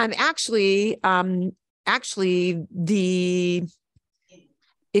 and actually,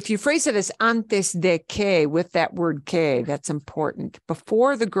 if you phrase it as antes de que with that word que, that's important.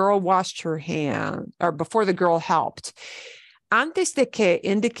 Before the girl washed her hand, or before the girl helped. Antes de que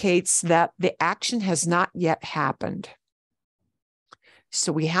indicates that the action has not yet happened.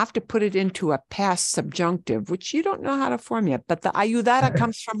 So we have to put it into a past subjunctive, which you don't know how to form yet, but the ayudara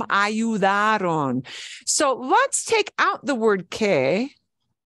comes from ayudaron. So let's take out the word que,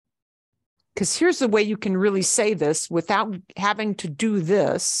 because here's the way you can really say this without having to do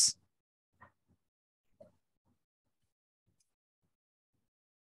this.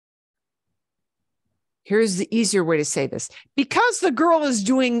 Here's the easier way to say this. Because the girl is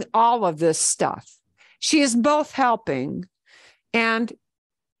doing all of this stuff, she is both helping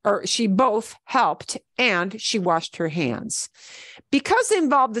she both helped and she washed her hands. Because they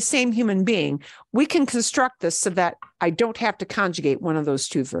involve the same human being, we can construct this so that I don't have to conjugate one of those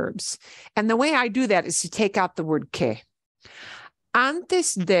two verbs. And the way I do that is to take out the word que.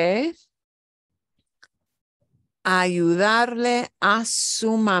 Antes de ayudarle a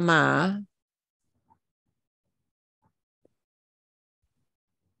su mamá,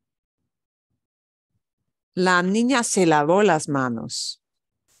 la niña se lavó las manos.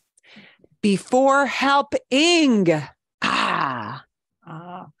 Before helping. I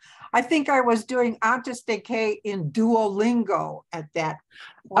think I was doing antes de que in Duolingo at that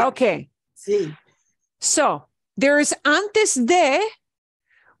point. Okay. Sí. So there is antes de,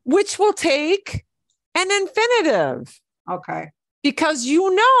 which will take an infinitive. Okay. Because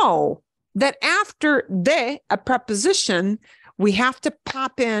you know that after de, a preposition, we have to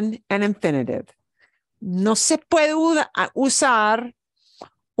pop in an infinitive. No se puede usar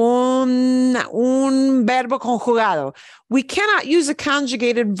un verbo conjugado. We cannot use a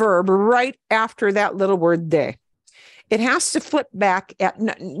conjugated verb right after that little word de. It has to flip back at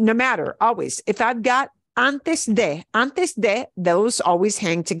no matter, always. If I've got antes de, those always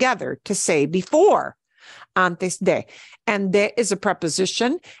hang together to say before. Antes de. And de is a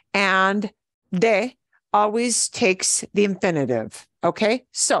preposition, and de always takes the infinitive. Okay,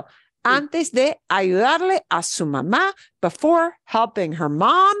 so antes de ayudarle a su mamá, before helping her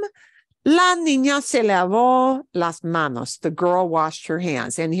mom, la niña se lavó las manos. The girl washed her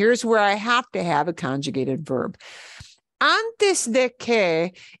hands. And here's where I have to have a conjugated verb. Antes de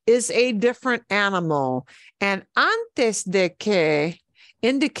que is a different animal. And antes de que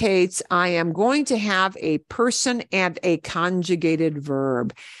indicates I am going to have a person and a conjugated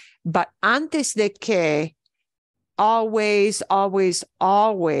verb. But antes de que, always, always,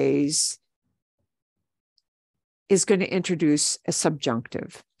 always is going to introduce a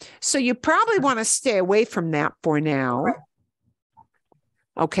subjunctive. So you probably want to stay away from that for now.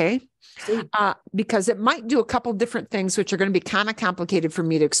 Okay? Because it might do a couple different things, which are going to be kind of complicated for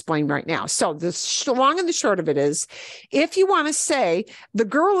me to explain right now. So the long and the short of it is, if you want to say the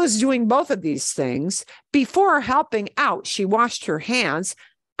girl is doing both of these things, before helping out, she washed her hands,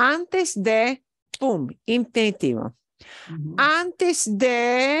 antes de, boom, infinitivo. Antes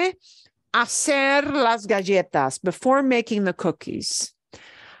de hacer las galletas, before making the cookies.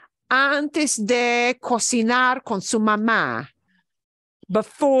 Antes de cocinar con su mamá,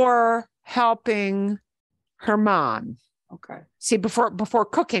 before helping her mom. Okay. See, before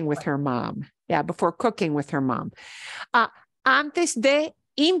cooking with her mom. Yeah, before cooking with her mom. Antes de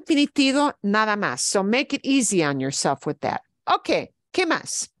infinitivo nada más. So make it easy on yourself with that. Okay, ¿qué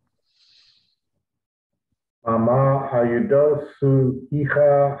más? Mamá ayudó su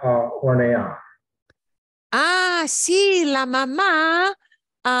hija a hornear. Sí, la mamá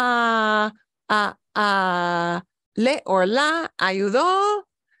le or la ayudó,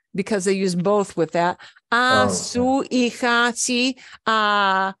 because they use both with that. Su hija, sí,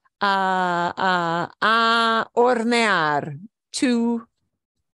 a hornear, to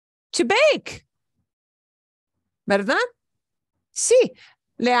bake. ¿Verdad? Sí.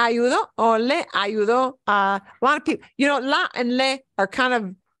 Le ayudó o le ayudó. A lot of people, la and le are kind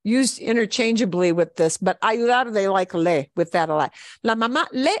of used interchangeably with this, but ayudar, they like le with that a lot. La mamá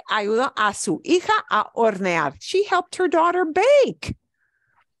le ayudó a su hija a hornear. She helped her daughter bake.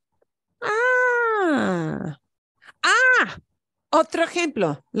 Otro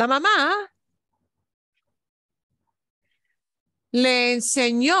ejemplo. La mamá le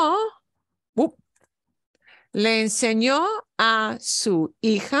enseñó a su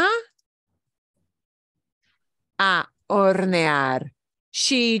hija a hornear.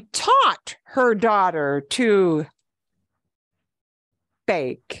 She taught her daughter to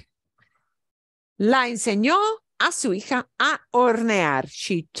bake. La enseñó a su hija a hornear.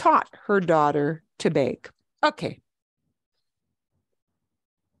 She taught her daughter to bake. Okay.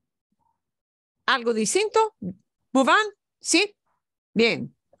 ¿Algo distinto? Move on. ¿Sí?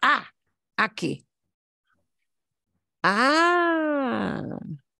 Bien. Aquí.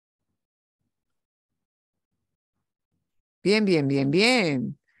 Bien, bien, bien,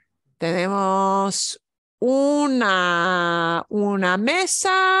 bien. Tenemos una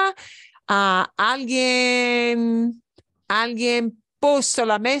mesa. Alguien puso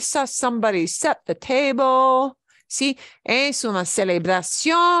la mesa. Somebody set the table. Sí, es una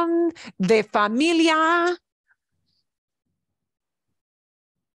celebración de familia.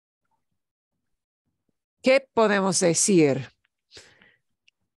 ¿Qué podemos decir?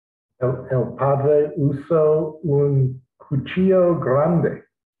 El padre usó un cuchillo grande.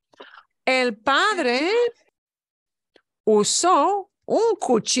 El padre usó un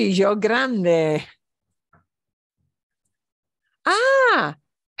cuchillo grande.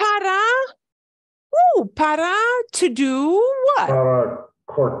 Para to do what? Para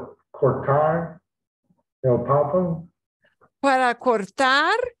cortar el pavo. Para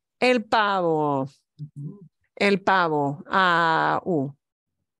cortar el pavo. El pavo.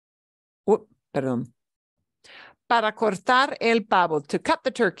 Perdón. Para cortar el pavo. To cut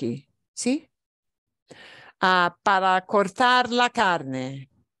the turkey. ¿Sí? Para cortar la carne.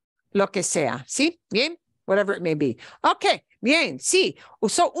 Lo que sea. ¿Sí? Bien. Whatever it may be. Okay. Bien. Sí.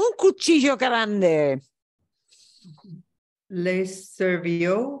 Usó un cuchillo grande. ¿Les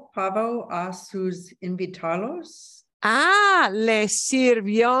sirvió pavo a sus invitados? Le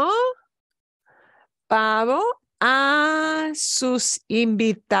sirvió pavo a sus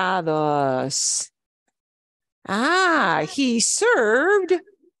invitados. He served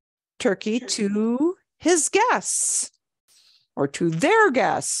turkey to his guests or to their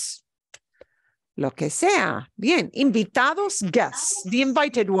guests. Lo que sea. Bien. Invitados, guests, the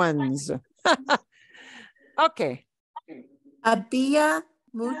invited ones. Okay. Había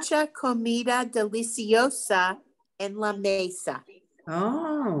mucha comida deliciosa en la mesa.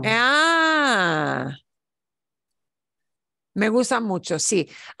 Me gusta mucho, sí.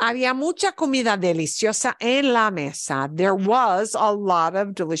 Había mucha comida deliciosa en la mesa. There was a lot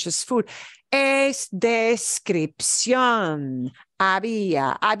of delicious food. Es descripción.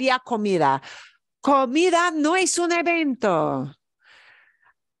 Había comida. Comida no es un evento.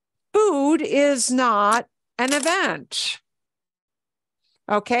 Food is not an event.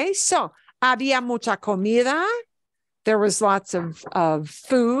 Okay, so había mucha comida. There was lots of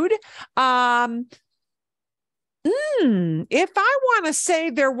food. If I want to say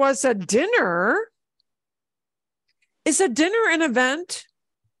there was a dinner, is a dinner an event?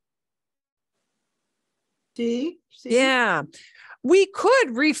 Sí. Yeah. We could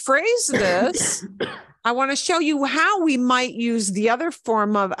rephrase this. I want to show you how we might use the other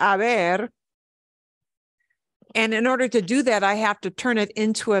form of haber. And in order to do that, I have to turn it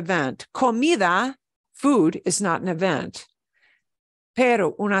into event. Comida, food, is not an event.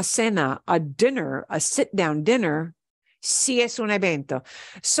 Pero una cena, a dinner, a sit-down dinner, sí es un evento.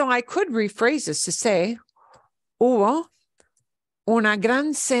 So I could rephrase this to say, hubo una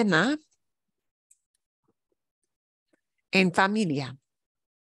gran cena en familia.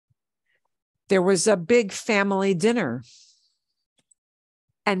 There was a big family dinner.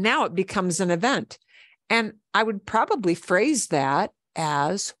 And now it becomes an event. And I would probably phrase that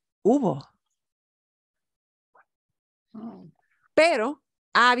as hubo. Pero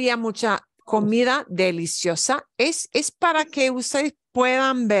había mucha comida deliciosa. Es para que ustedes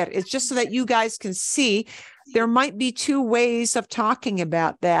puedan ver. It's just so that you guys can see there might be two ways of talking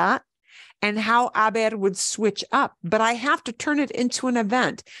about that and how haber would switch up. But I have to turn it into an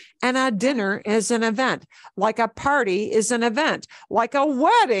event. And a dinner is an event. Like a party is an event. Like a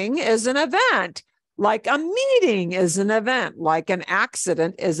wedding is an event. Like a meeting is an event. Like an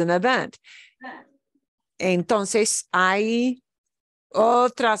accident is an event. Entonces, hay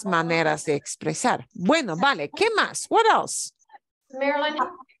otras maneras de expresar. Bueno, vale. ¿Qué más? What else? Marilyn,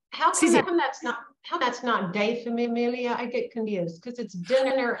 how come that's not de familia? I get confused because it's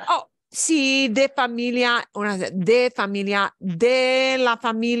dinner. Oh, sí, de familia, de la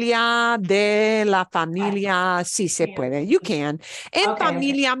familia, sí se puede. You can. En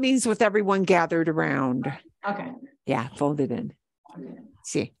familia means with everyone gathered around. Okay. Yeah, folded in. Okay.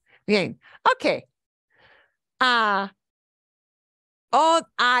 Sí. Bien. Okay.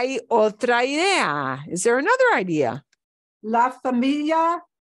 Hay otra idea. Is there another idea? La familia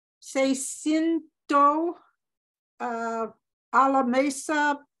se sentó a la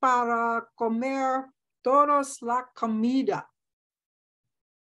mesa para comer todos la comida.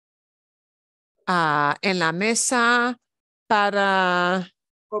 En la mesa para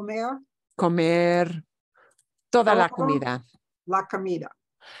comer toda la comida. La comida.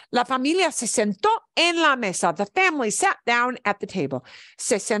 La familia se sentó en la mesa. The family sat down at the table.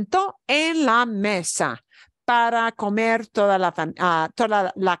 Se sentó en la mesa para comer toda la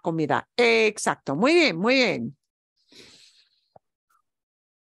comida. Exacto. Muy bien, muy bien.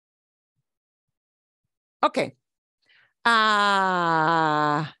 Ok.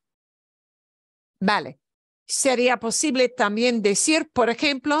 Vale. Sería posible también decir, por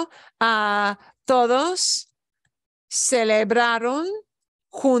ejemplo, todos celebraron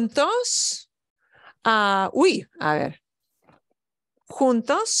juntos. A ver.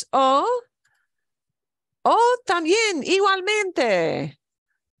 Juntos o también igualmente.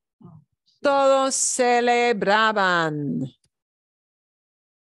 Todos celebraban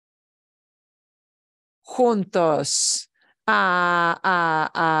juntos.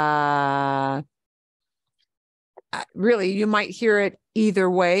 Really, you might hear it either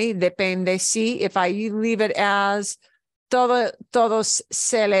way. Depende. See, if I leave it as todos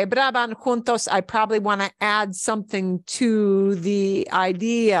celebraban juntos, I probably want to add something to the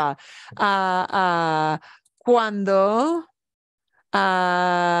idea. Cuando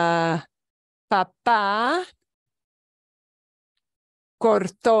papá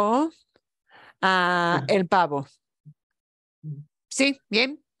cortó el pavo. ¿Sí?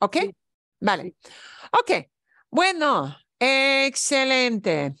 ¿Bien? ¿Ok? Vale. Ok. Bueno,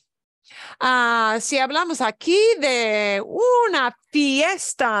 excelente. Si hablamos aquí de una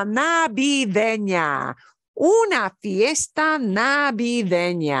fiesta navideña,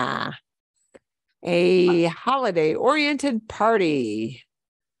 a holiday-oriented party.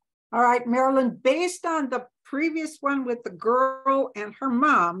 All right, Marilyn, based on the previous one with the girl and her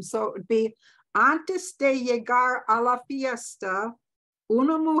mom, so it would be, antes de llegar a la fiesta,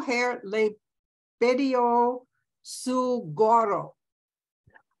 una mujer le pidió su gorro.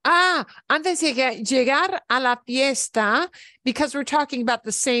 Antes de llegar a la fiesta, because we're talking about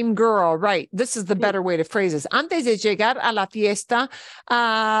the same girl, right? This is the better way to phrase this. Antes de llegar a la fiesta,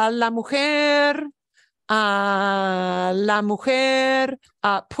 la mujer La mujer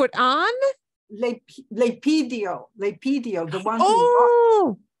put on. Le pidió, the one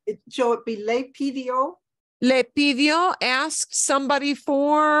who so it'd be le pidió. Le pidió, asked somebody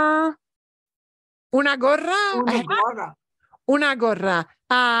for una gorra. Una gorra. Una gorra.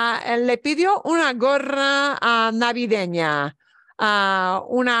 Le pidió una gorra navideña.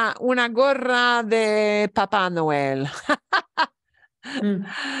 Una gorra de Papá Noel.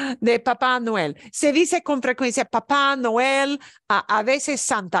 De Papá Noel. Se dice con frecuencia Papá Noel, a veces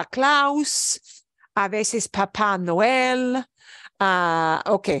Santa Claus, a veces Papá Noel.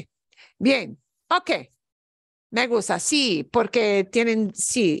 Ok, bien, ok. Me gusta, sí, porque tienen,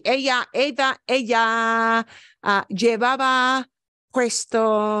 sí, ella llevaba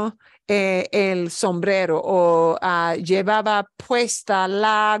puesto el sombrero o llevaba puesta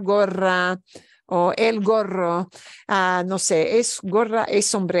la gorra o el gorro, no sé, es gorra, es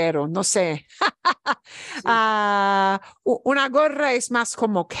sombrero, no sé. Sí. Una gorra es más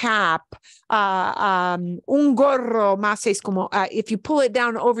como cap. Un gorro más es como, if you pull it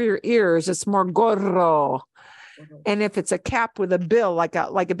down over your ears, it's more gorro. And if it's a cap with a bill, like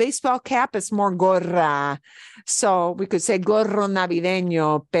a baseball cap, it's more gorra. So we could say gorro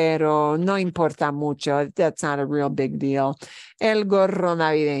navideño, pero no importa mucho. That's not a real big deal. El gorro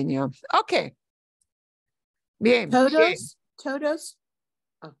navideño. Okay. Bien. Todos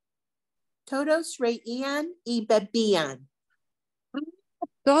reían y bebían.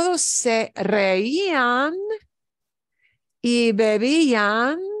 Todos se reían y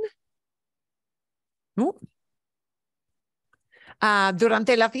bebían.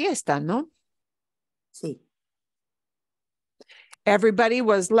 Durante la fiesta, ¿no? Sí. Everybody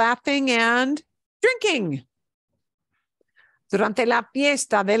was laughing and drinking. Durante la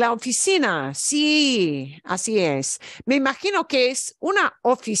fiesta de la oficina. Sí, así es. Me imagino que es una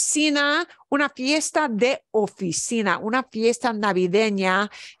oficina, una fiesta de oficina, una fiesta navideña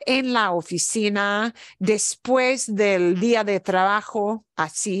en la oficina después del día de trabajo.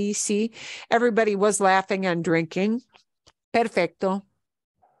 Así, sí. Everybody was laughing and drinking. Perfecto.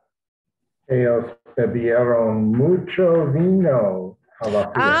 Ellos bebieron mucho vino a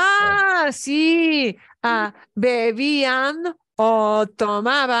la fiesta. Sí. Bebían o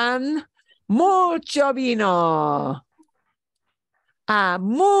tomaban mucho vino.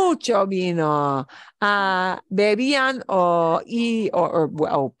 Mucho vino. Bebían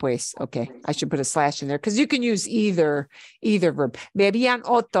pues, okay. I should put a slash in there because you can use either verb. Bebían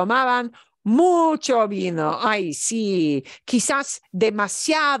o tomaban mucho vino. Ay, sí. Quizás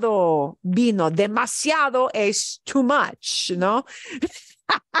demasiado vino. Demasiado es too much, ¿no?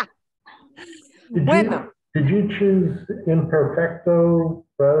 Did you choose imperfecto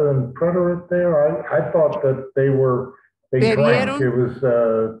rather than preterite there? I thought that they drank. It was,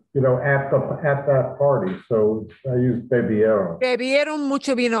 at that party. So I used bebieron. Bebieron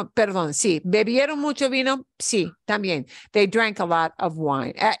mucho vino, perdón, sí. Bebieron mucho vino, sí, también. They drank a lot of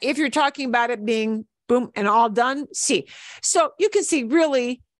wine. If you're talking about it being boom and all done, sí. So you can see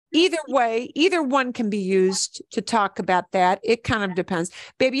really either way, either one can be used to talk about that. It kind of depends.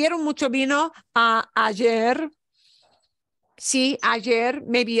 Bebieron mucho vino ayer. Sí, ayer,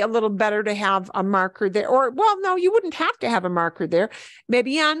 maybe a little better to have a marker there. Or, well, no, you wouldn't have to have a marker there.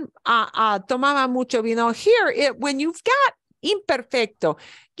 Bebían, tomaban mucho vino. Here, when you've got imperfecto,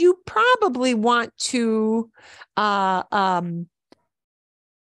 you probably want to,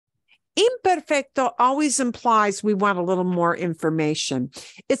 imperfecto always implies we want a little more information.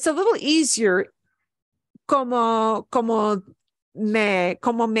 It's a little easier como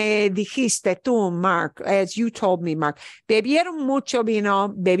me dijiste tú, Mark, as you told me, Mark. Bebieron mucho vino.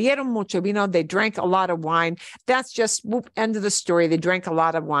 They drank a lot of wine. That's just end of the story. They drank a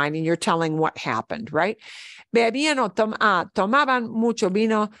lot of wine, and you're telling what happened, right? Bebían o tomaban mucho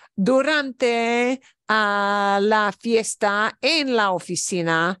vino durante la fiesta en la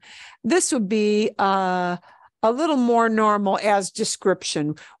oficina. This would be a little more normal as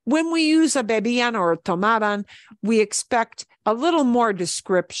description. When we use a bebían or a tomaban, we expect a little more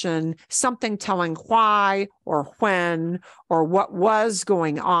description, something telling why or when or what was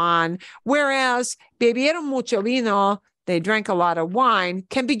going on. Whereas bebieron mucho vino, they drank a lot of wine,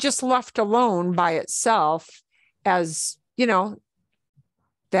 can be just left alone by itself as,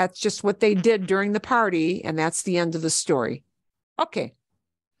 that's just what they did during the party, and that's the end of the story. Okay.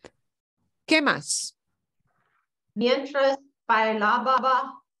 ¿Qué más? Mientras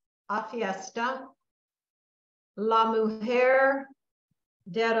bailaba a fiesta, la mujer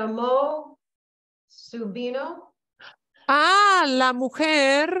derramó su vino. La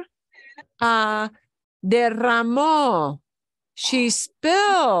mujer derramó. She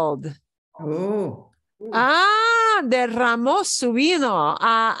spilled. Oh. Derramó su vino.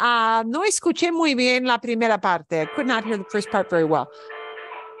 No escuché muy bien la primera parte. I could not hear the first part very well.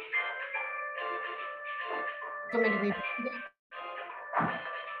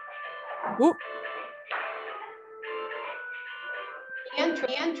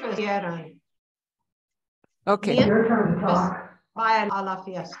 Okay. Vayan a la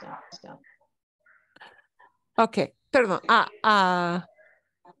fiesta. Okay. Perdón.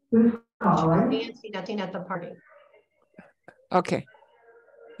 Nancy dancing at the party. Okay.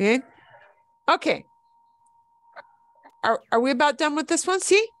 Bien. Okay. Are we about done with this one?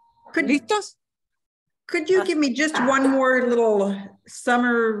 See? ¿Listos? Could you give me just one more little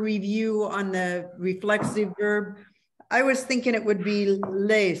summer review on the reflexive verb? I was thinking it would be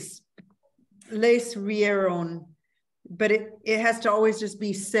les rieron, but it has to always just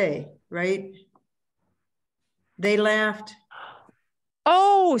be se, right? They laughed.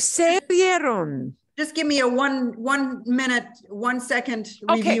 Oh, se rieron. Just give me a 1 minute, 1 second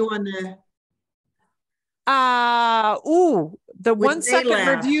review on the. The 1 second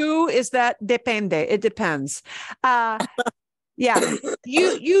review is that depende. It depends. Yeah,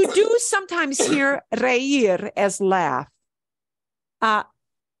 you do sometimes hear reír as laugh.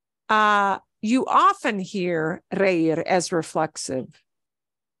 You often hear reír as reflexive,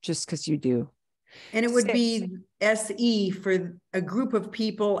 just because you do. And it would be SE for a group of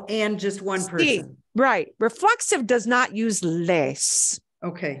people and just one person. Right. Reflexive does not use les.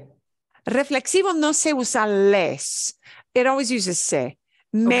 Okay. Reflexivo no se usa les. It always uses se.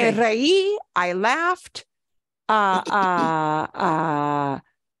 Me reí, I laughed.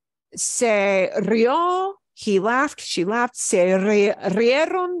 Se rió, he laughed, she laughed. Se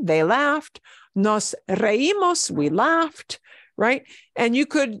rieron, they laughed. Nos reímos, we laughed. Right? And you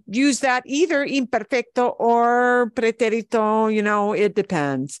could use that either imperfecto or pretérito, it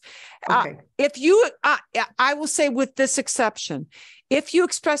depends. Okay. If you, I will say with this exception, if you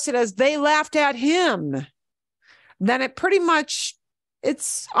express it as they laughed at him, then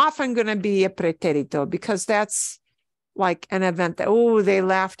it's often going to be a pretérito, because that's like an event that, they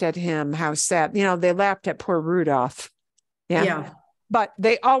laughed at him. How sad. They laughed at poor Rudolph. Yeah. But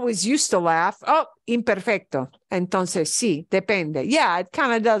they always used to laugh. Oh, imperfecto. Entonces, sí, depende. Yeah, it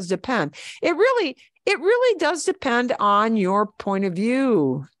kind of does depend. It really does depend on your point of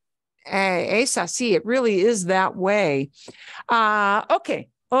view. Es así. It really is that way. Okay.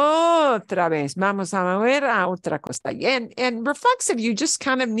 Otra vez. Vamos a ver a otra cosa. And reflexive, you just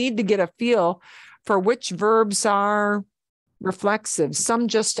kind of need to get a feel for which verbs are reflexive. Some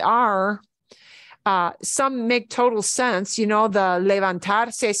just are. Some make total sense, the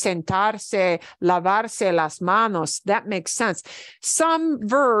levantarse, sentarse, lavarse las manos, that makes sense. Some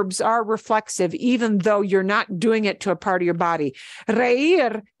verbs are reflexive, even though you're not doing it to a part of your body.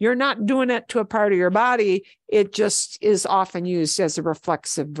 Reír, you're not doing it to a part of your body. It just is often used as a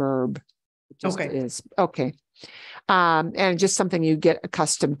reflexive verb. It just is. Okay. And just something you get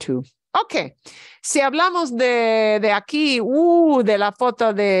accustomed to. Ok, si hablamos de aquí, de la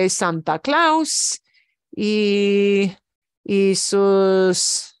foto de Santa Claus y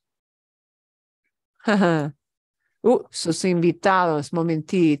sus, sus invitados,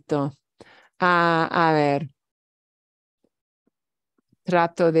 momentito. A ver,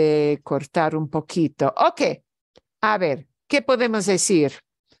 trato de cortar un poquito. Ok, a ver, ¿qué podemos decir?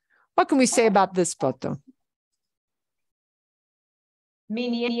 What can we say about this photo? Mi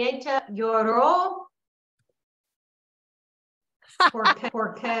nieta lloró porque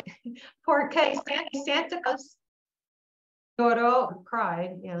Santa Claus lloró,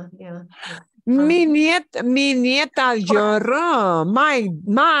 cried, yeah. Mi nieta lloró. My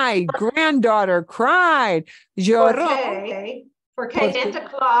granddaughter cried. Lloró. Porque Santa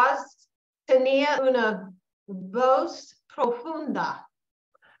Claus tenía una voz profunda.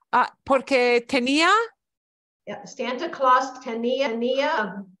 Porque tenía. Santa Claus tenía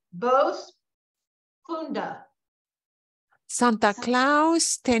voz profunda. Santa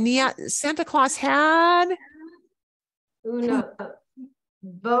Claus had una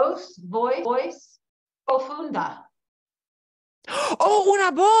voz profunda. Oh,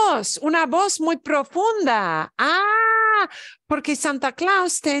 una voz muy profunda. Porque Santa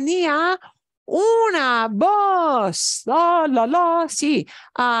Claus tenía una voz, sí,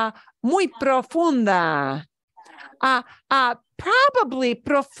 muy profunda. Probably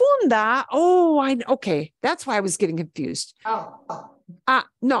profunda. Okay. That's why I was getting confused.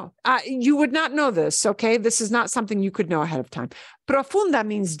 No, you would not know this, okay? This is not something you could know ahead of time. Profunda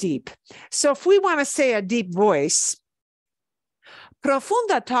means deep. So if we want to say a deep voice,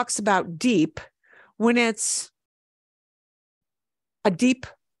 profunda talks about deep when it's a deep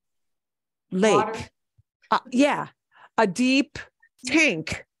lake. Yeah, a deep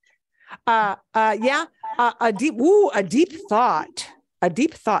tank. A deep thought. A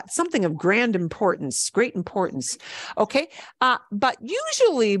deep thought, something of grand importance, great importance. Okay. But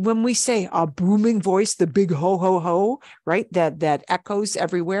usually when we say a booming voice, the big ho, ho, ho, right? That echoes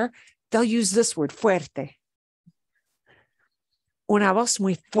everywhere, they'll use this word, fuerte. Una voz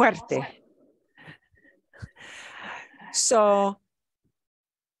muy fuerte. So,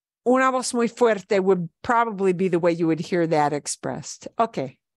 una voz muy fuerte would probably be the way you would hear that expressed.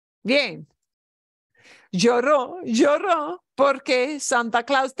 Okay. Bien. Lloró porque Santa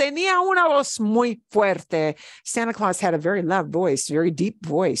Claus tenía una voz muy fuerte. Santa Claus had a very loud voice, very deep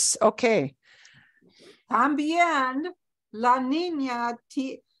voice. Okay. También la niña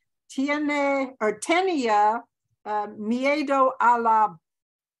tenía miedo a la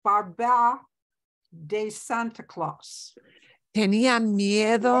barba de Santa Claus. Tenía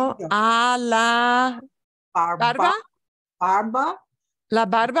miedo a la barba. La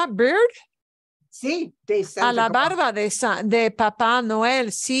barba, beard. Sí, de Santa a la Claus. barba de Papá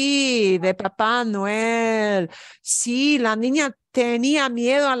Noel, sí, de Papá Noel. Sí, la niña tenía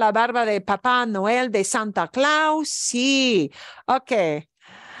miedo a la barba de Papá Noel, de Santa Claus, sí. Okay.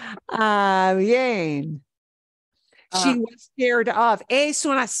 Bien. She was scared of. Es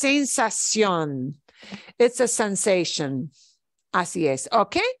una sensación. It's a sensation. Así es.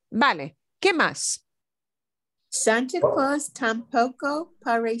 Okay, vale. ¿Qué más? Santa Claus tampoco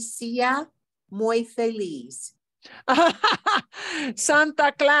parecía muy feliz.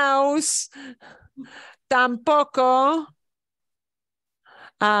 Santa Claus tampoco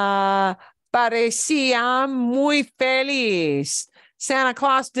parecía muy feliz. Santa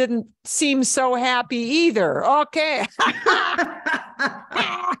Claus didn't seem so happy either. Okay.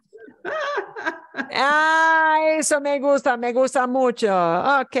 Eso me gusta mucho.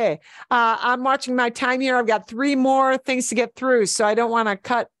 Okay. I'm watching my time here. I've got 3 more things to get through, so I don't want to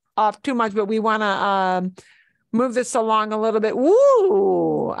cut off too much, but we want to move this along a little bit.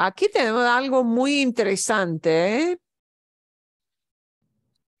 Aquí tenemos algo muy interesante.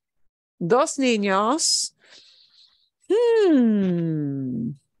 2 niños.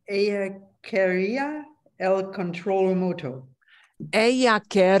 Ella quería el control remoto. Ella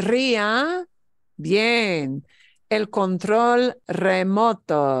quería, bien, el control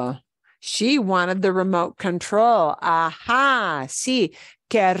remoto. She wanted the remote control. Aha, sí,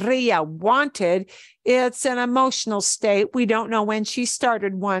 quería, wanted. It's an emotional state. We don't know when she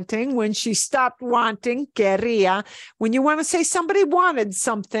started wanting, when she stopped wanting, quería. When you want to say somebody wanted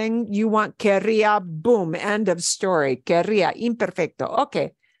something, you want quería, boom, end of story. Quería, imperfecto.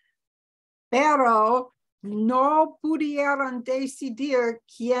 Okay. Pero no pudieron decidir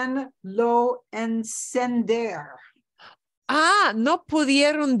quién lo encender. No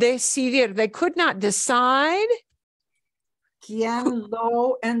pudieron decidir. They could not decide. ¿Quién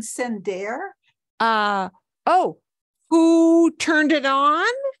lo encender? Who turned it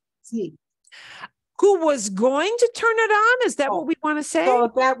on? Sí. Who was going to turn it on? Is that what we want to say?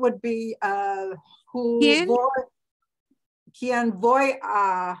 So that would be ¿Quién? ¿Quién voy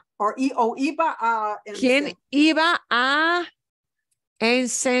a, or iba a encender? ¿Quién iba a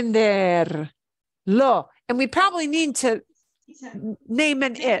encenderlo? And we probably need to name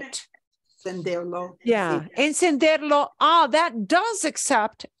an it. Encenderlo. Yeah, encenderlo. That does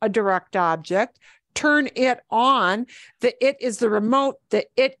accept a direct object. Turn it on. The it is the remote. The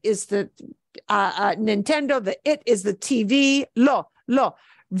it is the Nintendo. The it is the TV. Lo.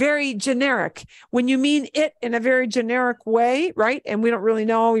 Very generic. When you mean it in a very generic way, right? And we don't really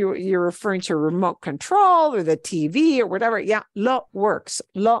know you're referring to a remote control or the TV or whatever. Yeah, lo works.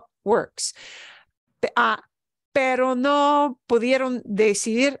 Lo works. Pero no pudieron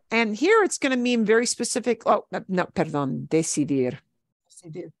decidir. And here it's going to mean very specific. Oh, no, perdón. Decidir.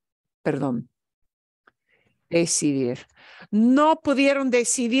 Perdón. Decidir. No pudieron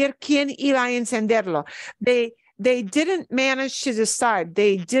decidir quién iba a encenderlo. They didn't manage to decide.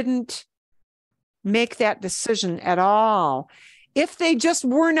 They didn't make that decision at all. If they just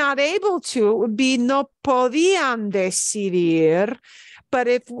were not able to, it would be no podían decidir. But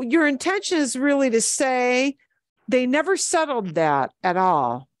if your intention is really to say, they never settled that at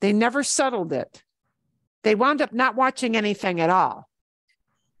all. They never settled it. They wound up not watching anything at all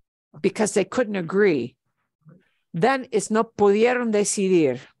because they couldn't agree. Then it's no pudieron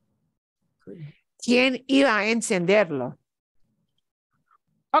decidir. ¿Quién iba a encenderlo?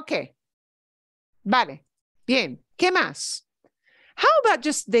 Okay. Vale. Bien. ¿Qué más? How about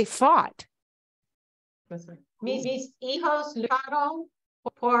just they fought? Mis hijos lucharon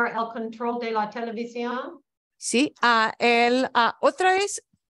por el control de la televisión. Sí. Otra vez.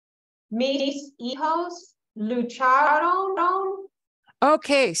 Mis hijos lucharon.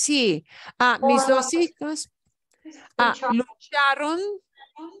 Ok, sí. Mis dos hijos lucharon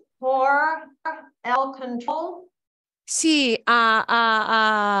por el control. Sí,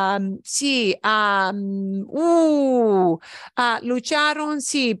 sí, lucharon,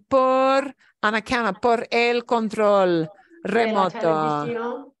 sí, por, por el control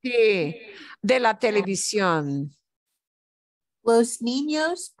remoto. Sí, de la televisión. Los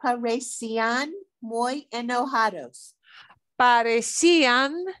niños parecían muy enojados.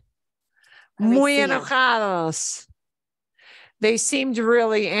 Parecían muy enojados. They seemed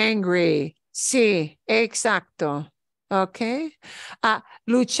really angry. Sí, exacto. Ok.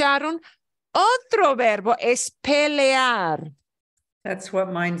 Lucharon. Otro verbo es pelear. That's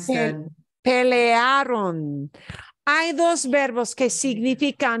what mine said. Pelearon. Hay dos verbos que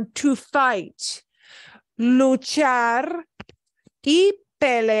significan to fight. Luchar y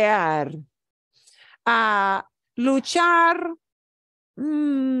pelear. Luchar.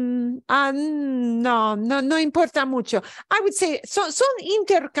 No importa mucho. I would say son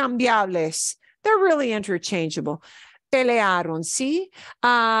intercambiables. They're really interchangeable. Pelearon, ¿sí?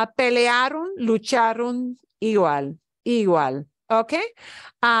 Pelearon, lucharon, igual. ¿Ok?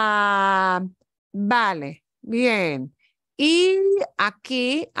 Vale, bien. Y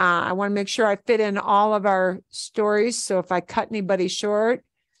aquí, I want to make sure I fit in all of our stories. So if I cut anybody short,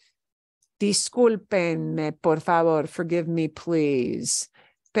 discúlpenme, por favor. Forgive me, please.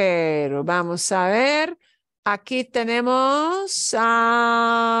 Pero vamos a ver. Aquí tenemos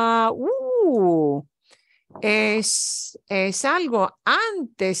es algo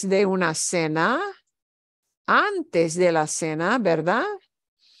antes de una cena. Antes de la cena, ¿verdad?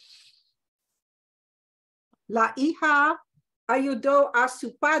 La hija ayudó a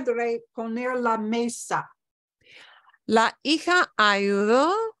su padre a poner la mesa. La hija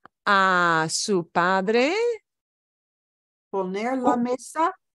ayudó a su padre poner la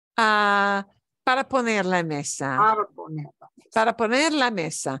mesa. Para poner la mesa. Para poner la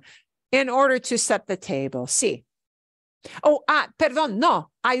mesa. In order to set the table. Sí. Oh, perdón, no.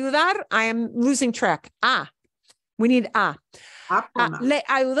 Ayudar, I am losing track. We need le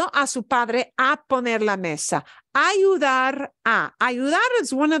ayudó a su padre a poner la mesa. Ayudar a. Ayudar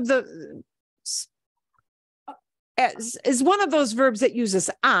is one of the is one of those verbs that uses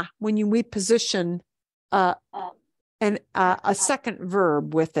when you reposition a second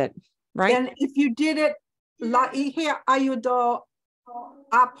verb with it, right? And if you did it, la hija ayudó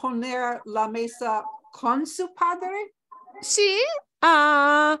a poner la mesa con su padre. Sí,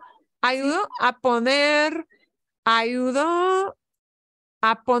 ayudó a poner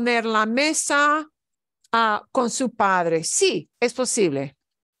la mesa con su padre. Sí, es posible.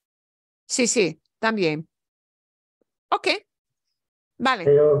 Sí, también. Ok, vale.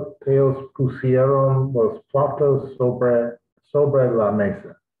 Ellos pusieron los platos sobre la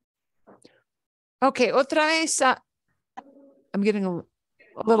mesa. Ok, otra vez. I'm getting a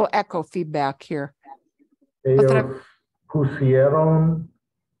little echo feedback here. Ellos pusieron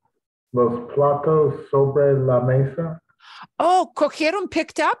los platos sobre la mesa. Oh, cogieron,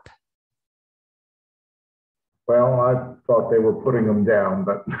 picked up? Well, I thought they were putting them down,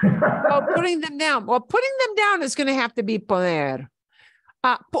 but. Putting them down. Well, putting them down is going to have to be poner.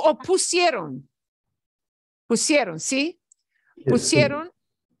 Pusieron. Pusieron, ¿sí? Pusieron.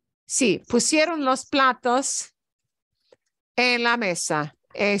 Sí, pusieron los platos en la mesa.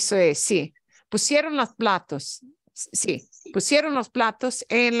 Eso es, sí. Pusieron los platos. Sí, pusieron los platos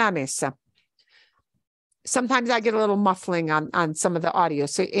en la mesa. Sometimes I get a little muffling on some of the audio.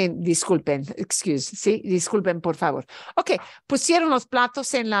 So, disculpen, sí, disculpen, por favor. Ok, pusieron los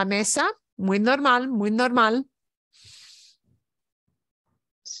platos en la mesa. Muy normal, muy normal.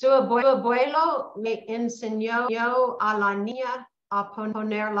 Su abuelo me enseñó a la niña a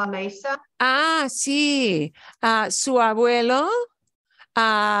poner la mesa. Sí. Su abuelo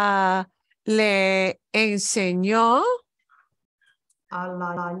le enseñó a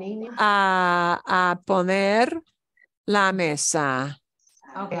la niña a poner la mesa.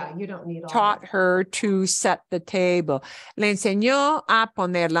 Okay, you don't need all Taught her to set the table. Le enseñó a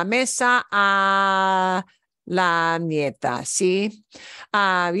poner la mesa a la nieta, ¿sí?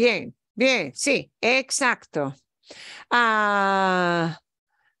 Bien, sí, exacto.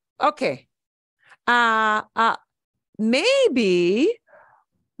 Okay. Maybe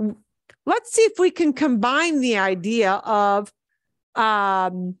let's see if we can combine the idea of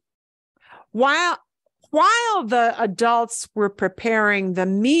while the adults were preparing the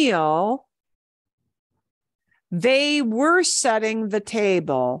meal, they were setting the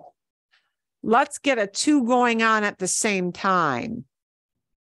table. Let's get a two going on at the same time.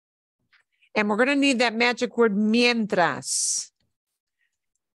 And we're going to need that magic word mientras.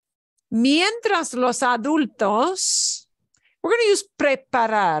 Mientras los adultos, we're going to use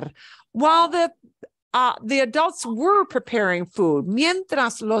preparar. While the adults were preparing food,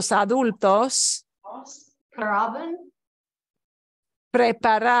 mientras los adultos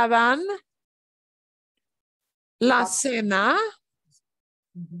preparaban la cena,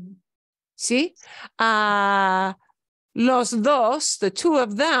 ¿sí? Los dos, the two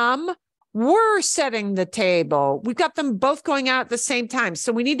of them, were setting the table. We got them both going out at the same time.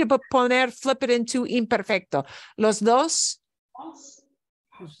 So we need to flip it into imperfecto. Los dos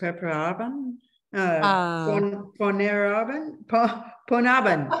preparaban,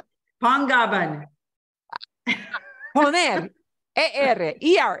 pongaban. Poner, ER,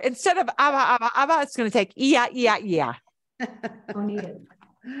 ER. Instead of aba, it's going to take ia.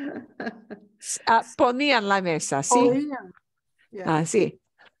 Ponían la mesa, ¿sí? Sí.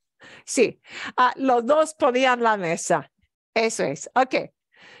 Sí. Los dos ponían la mesa. Eso es. Okay.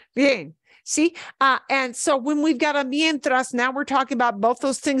 Bien. See, and so when we've got a mientras, now we're talking about both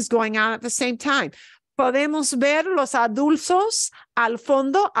those things going on at the same time. Podemos ver los adultos al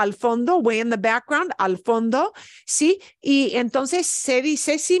fondo, way in the background, al fondo, ¿sí? Y entonces se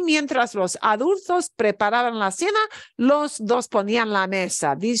dice, sí, mientras los adultos preparaban la cena, los dos ponían la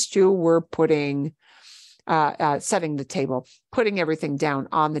mesa. These two were putting, setting the table, putting everything down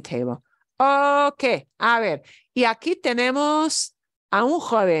on the table. Okay, a ver, y aquí tenemos a un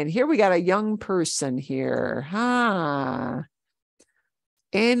joven. Here we got a young person here.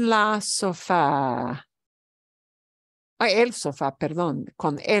 En la sofá. El sofá, perdón,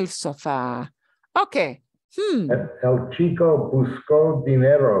 con el sofá. Okay. El chico buscó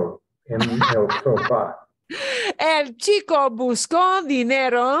dinero en el sofá. El chico buscó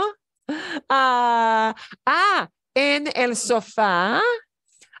dinero en el sofá.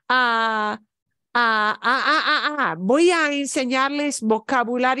 Voy a enseñarles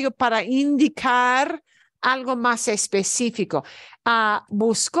vocabulario para indicar algo más específico.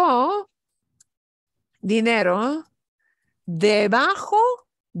 Buscó dinero debajo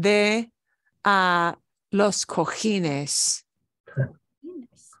de los cojines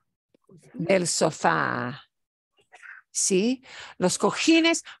del sofá. ¿Sí? Los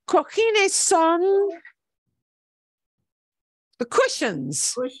cojines son the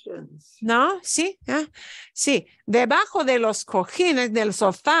cushions. ¿No? Sí. Sí. Debajo de los cojines del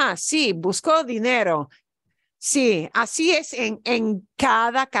sofá. Sí. Buscó dinero. Sí. Así es en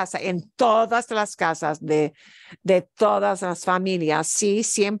cada casa, en todas las casas de todas las familias. Sí.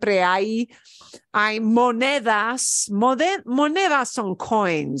 Siempre hay monedas. Monedas son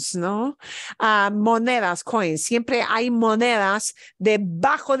coins, ¿no? Monedas, coins. Siempre hay monedas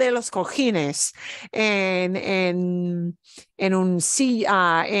debajo de los cojines. En una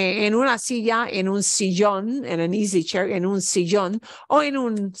silla, en un sillón, en an easy chair, en un sillón o en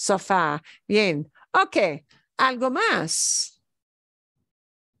un sofá. Bien. Okay. ¿Algo más?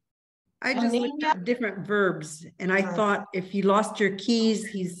 I just looked up different verbs and I thought if you lost your keys,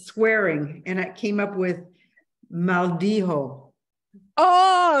 he's swearing. And it came up with maldijo.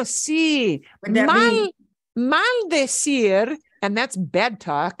 Oh, sí. Maldecir, and that's bad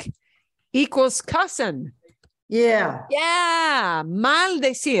talk, equals cussing. Yeah. Yeah,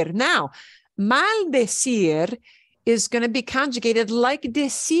 maldecir. Now, maldecir is going to be conjugated like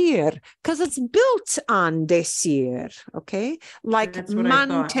decir because it's built on decir, okay? Like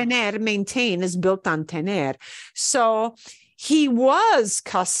mantener, maintain is built on tener. So he was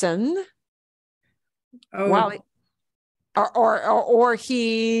cussing while or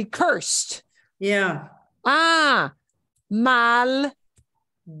he cursed. Yeah. Mal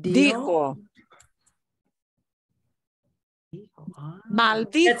dijo.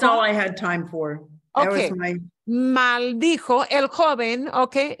 Maldijo. That's all I had time for. That was my... Maldijo el joven,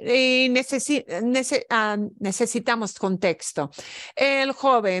 ok, y necesitamos contexto. El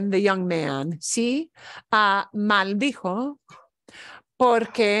joven, the young man, ¿sí? Maldijo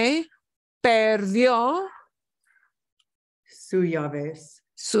porque perdió sus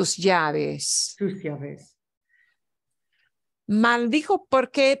llaves. Maldijo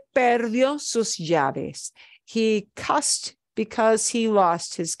porque perdió sus llaves. He cussed because he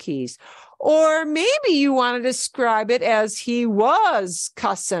lost his keys. Or maybe you want to describe it as he was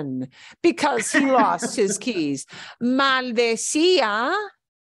cussing because he lost his keys. Maldecía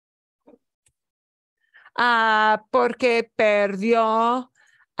porque perdió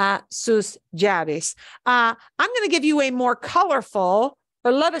sus llaves. I'm going to give you a more colorful,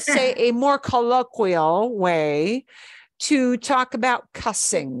 or let us say a more colloquial way to talk about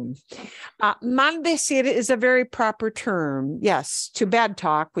cussing. Maldecir is a very proper term, yes, to bad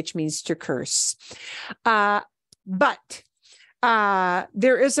talk, which means to curse. But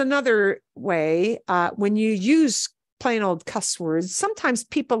there is another way. When you use plain old cuss words, sometimes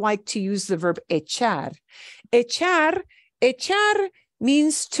people like to use the verb echar. Echar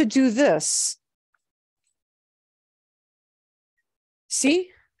means to do this. See?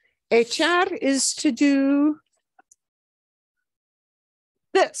 Echar is to do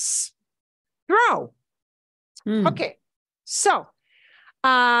this. Throw. Okay. So,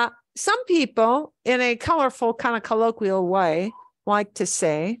 some people, in a colorful, kind of colloquial way, like to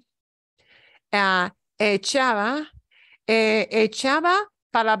say, echaba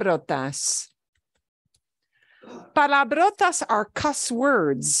palabrotas. Palabrotas are cuss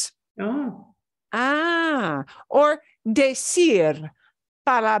words. Oh. Or decir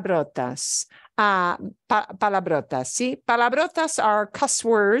palabrotas. Palabrotas, ¿sí? Palabrotas are cuss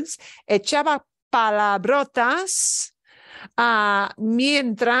words. Echaba palabrotas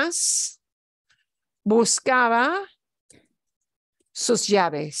mientras buscaba sus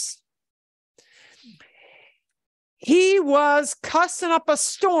llaves. He was cussing up a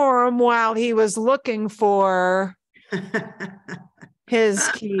storm while he was looking for his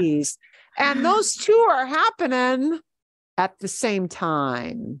keys. And those two are happening at the same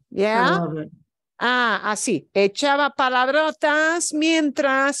time. Yeah? I love it. Así. Echaba palabrotas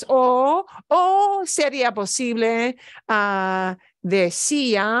mientras o sería posible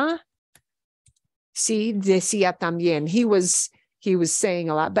decía. Sí, decía también. He was saying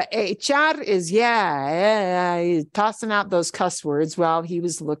a lot, but echar is, tossing out those cuss words while he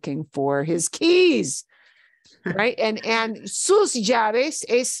was looking for his keys, right? And sus llaves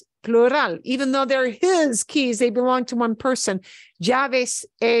es plural, even though they're his keys, they belong to one person. Llaves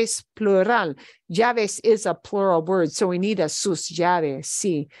es plural. Llaves is a plural word, so we need a sus llaves.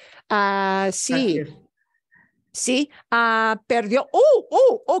 Sí. Sí. Sí. Perdió.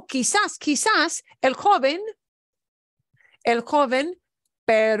 Quizás el joven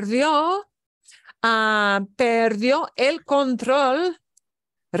perdió el control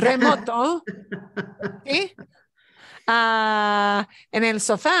remoto, ¿sí? En el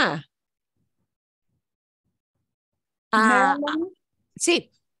sofá. Sí.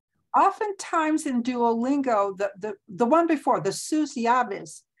 Oftentimes in Duolingo, the one before, the sus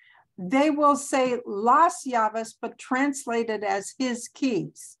llaves, they will say las llaves, but translated as his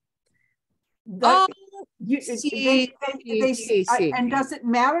keys. And does it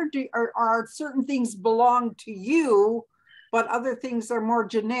matter? Are certain things belong to you, but other things are more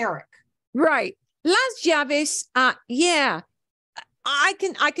generic? Right. Las llaves, yeah. I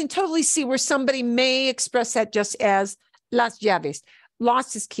can totally see where somebody may express that just as las llaves,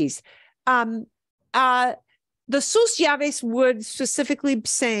 lost his keys. The sus llaves would specifically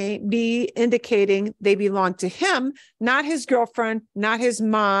be indicating they belong to him, not his girlfriend, not his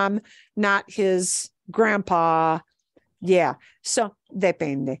mom, not his grandpa. Yeah. So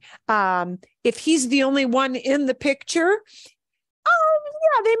depende. If he's the only one in the picture,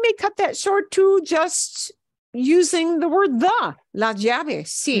 they may cut that short to just using the word the. Las llaves.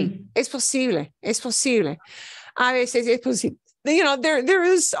 Sí, es posible. Es posible. A veces es posible. You know, there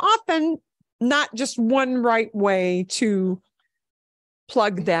is often not just one right way to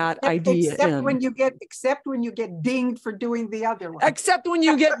plug that idea except in. Except when you get dinged for doing the other one. Except when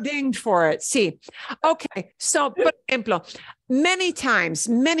you get dinged for it. See. Okay. So, por ejemplo, many times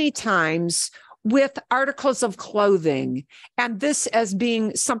with articles of clothing, and this as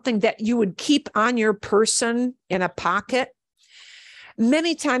being something that you would keep on your person in a pocket.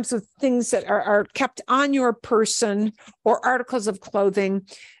 Many times with things that are kept on your person or articles of clothing,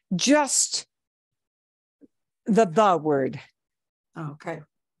 just the word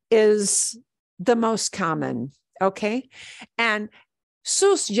is the most common, okay? And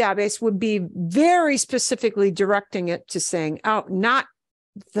sus llaves would be very specifically directing it to saying, not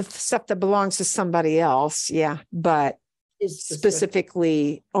the stuff that belongs to somebody else, but is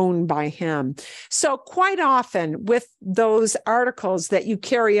specifically owned by him. So quite often with those articles that you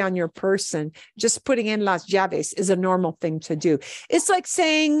carry on your person, just putting in las llaves is a normal thing to do. It's like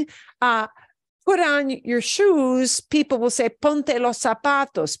saying, put on your shoes. People will say, ponte los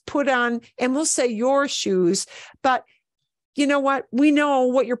zapatos, put on, and we'll say your shoes. But you know what? We know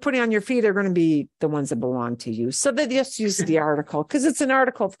what you're putting on your feet are going to be the ones that belong to you. So they just use the article because it's an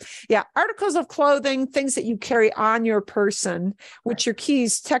article. Yeah. Articles of clothing, things that you carry on your person, which your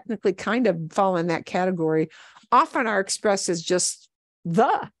keys technically kind of fall in that category, often are expressed as just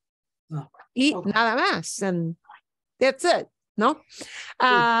the. Y nada más. And that's it. No?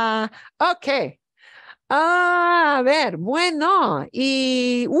 Okay. A ver, bueno,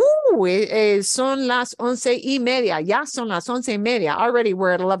 y son las 11:30. Ya son las 11:30. Already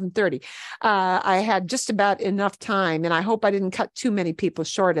we're at 11:30. I had just about enough time, and I hope I didn't cut too many people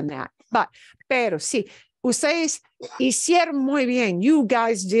short in that. Pero sí, ustedes hicieron muy bien. You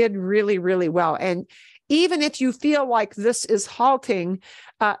guys did really, really well. And even if you feel like this is halting,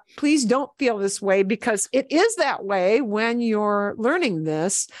 please don't feel this way, because it is that way when you're learning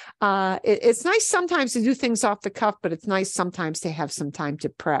this. It's nice sometimes to do things off the cuff, but it's nice sometimes to have some time to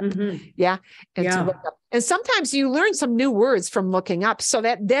prep. Yeah. And to look up. And sometimes you learn some new words from looking up. So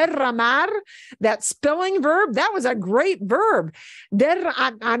that derramar, that spilling verb, that was a great verb.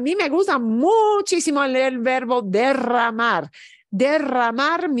 A mí me gusta muchísimo el verbo derramar.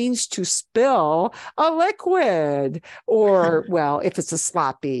 Derramar means to spill a liquid, or, well, if it's a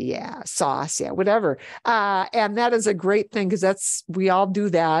sloppy, sauce, whatever. And that is a great thing, because we all do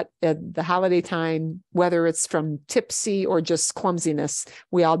that at the holiday time, whether it's from tipsy or just clumsiness,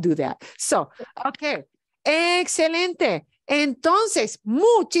 we all do that. So, okay, excelente. Entonces,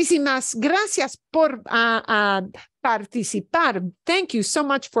 muchísimas gracias por participar. Thank you so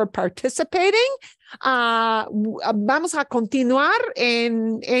much for participating. Vamos a continuar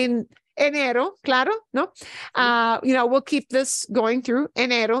en enero, claro, ¿no? We'll keep this going through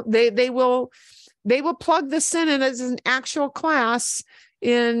enero. They will plug this in as an actual class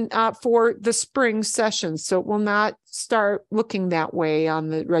for the spring session. So it will not start looking that way on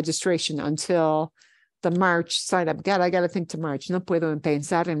the registration until the March sign up. God, I got to think to March. No puedo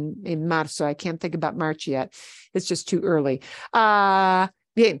pensar en marzo. I can't think about March yet. It's just too early.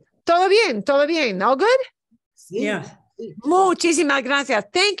 Bien. Todo bien. All good? Yeah. Muchísimas gracias.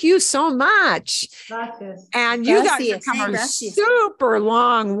 Thank you so much. Gracias. And you guys have come a super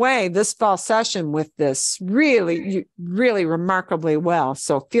long way this fall session with this. Really, really remarkably well.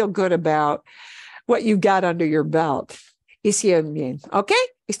 So feel good about what you got under your belt. Hicieron bien. Okay?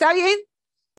 ¿Está bien?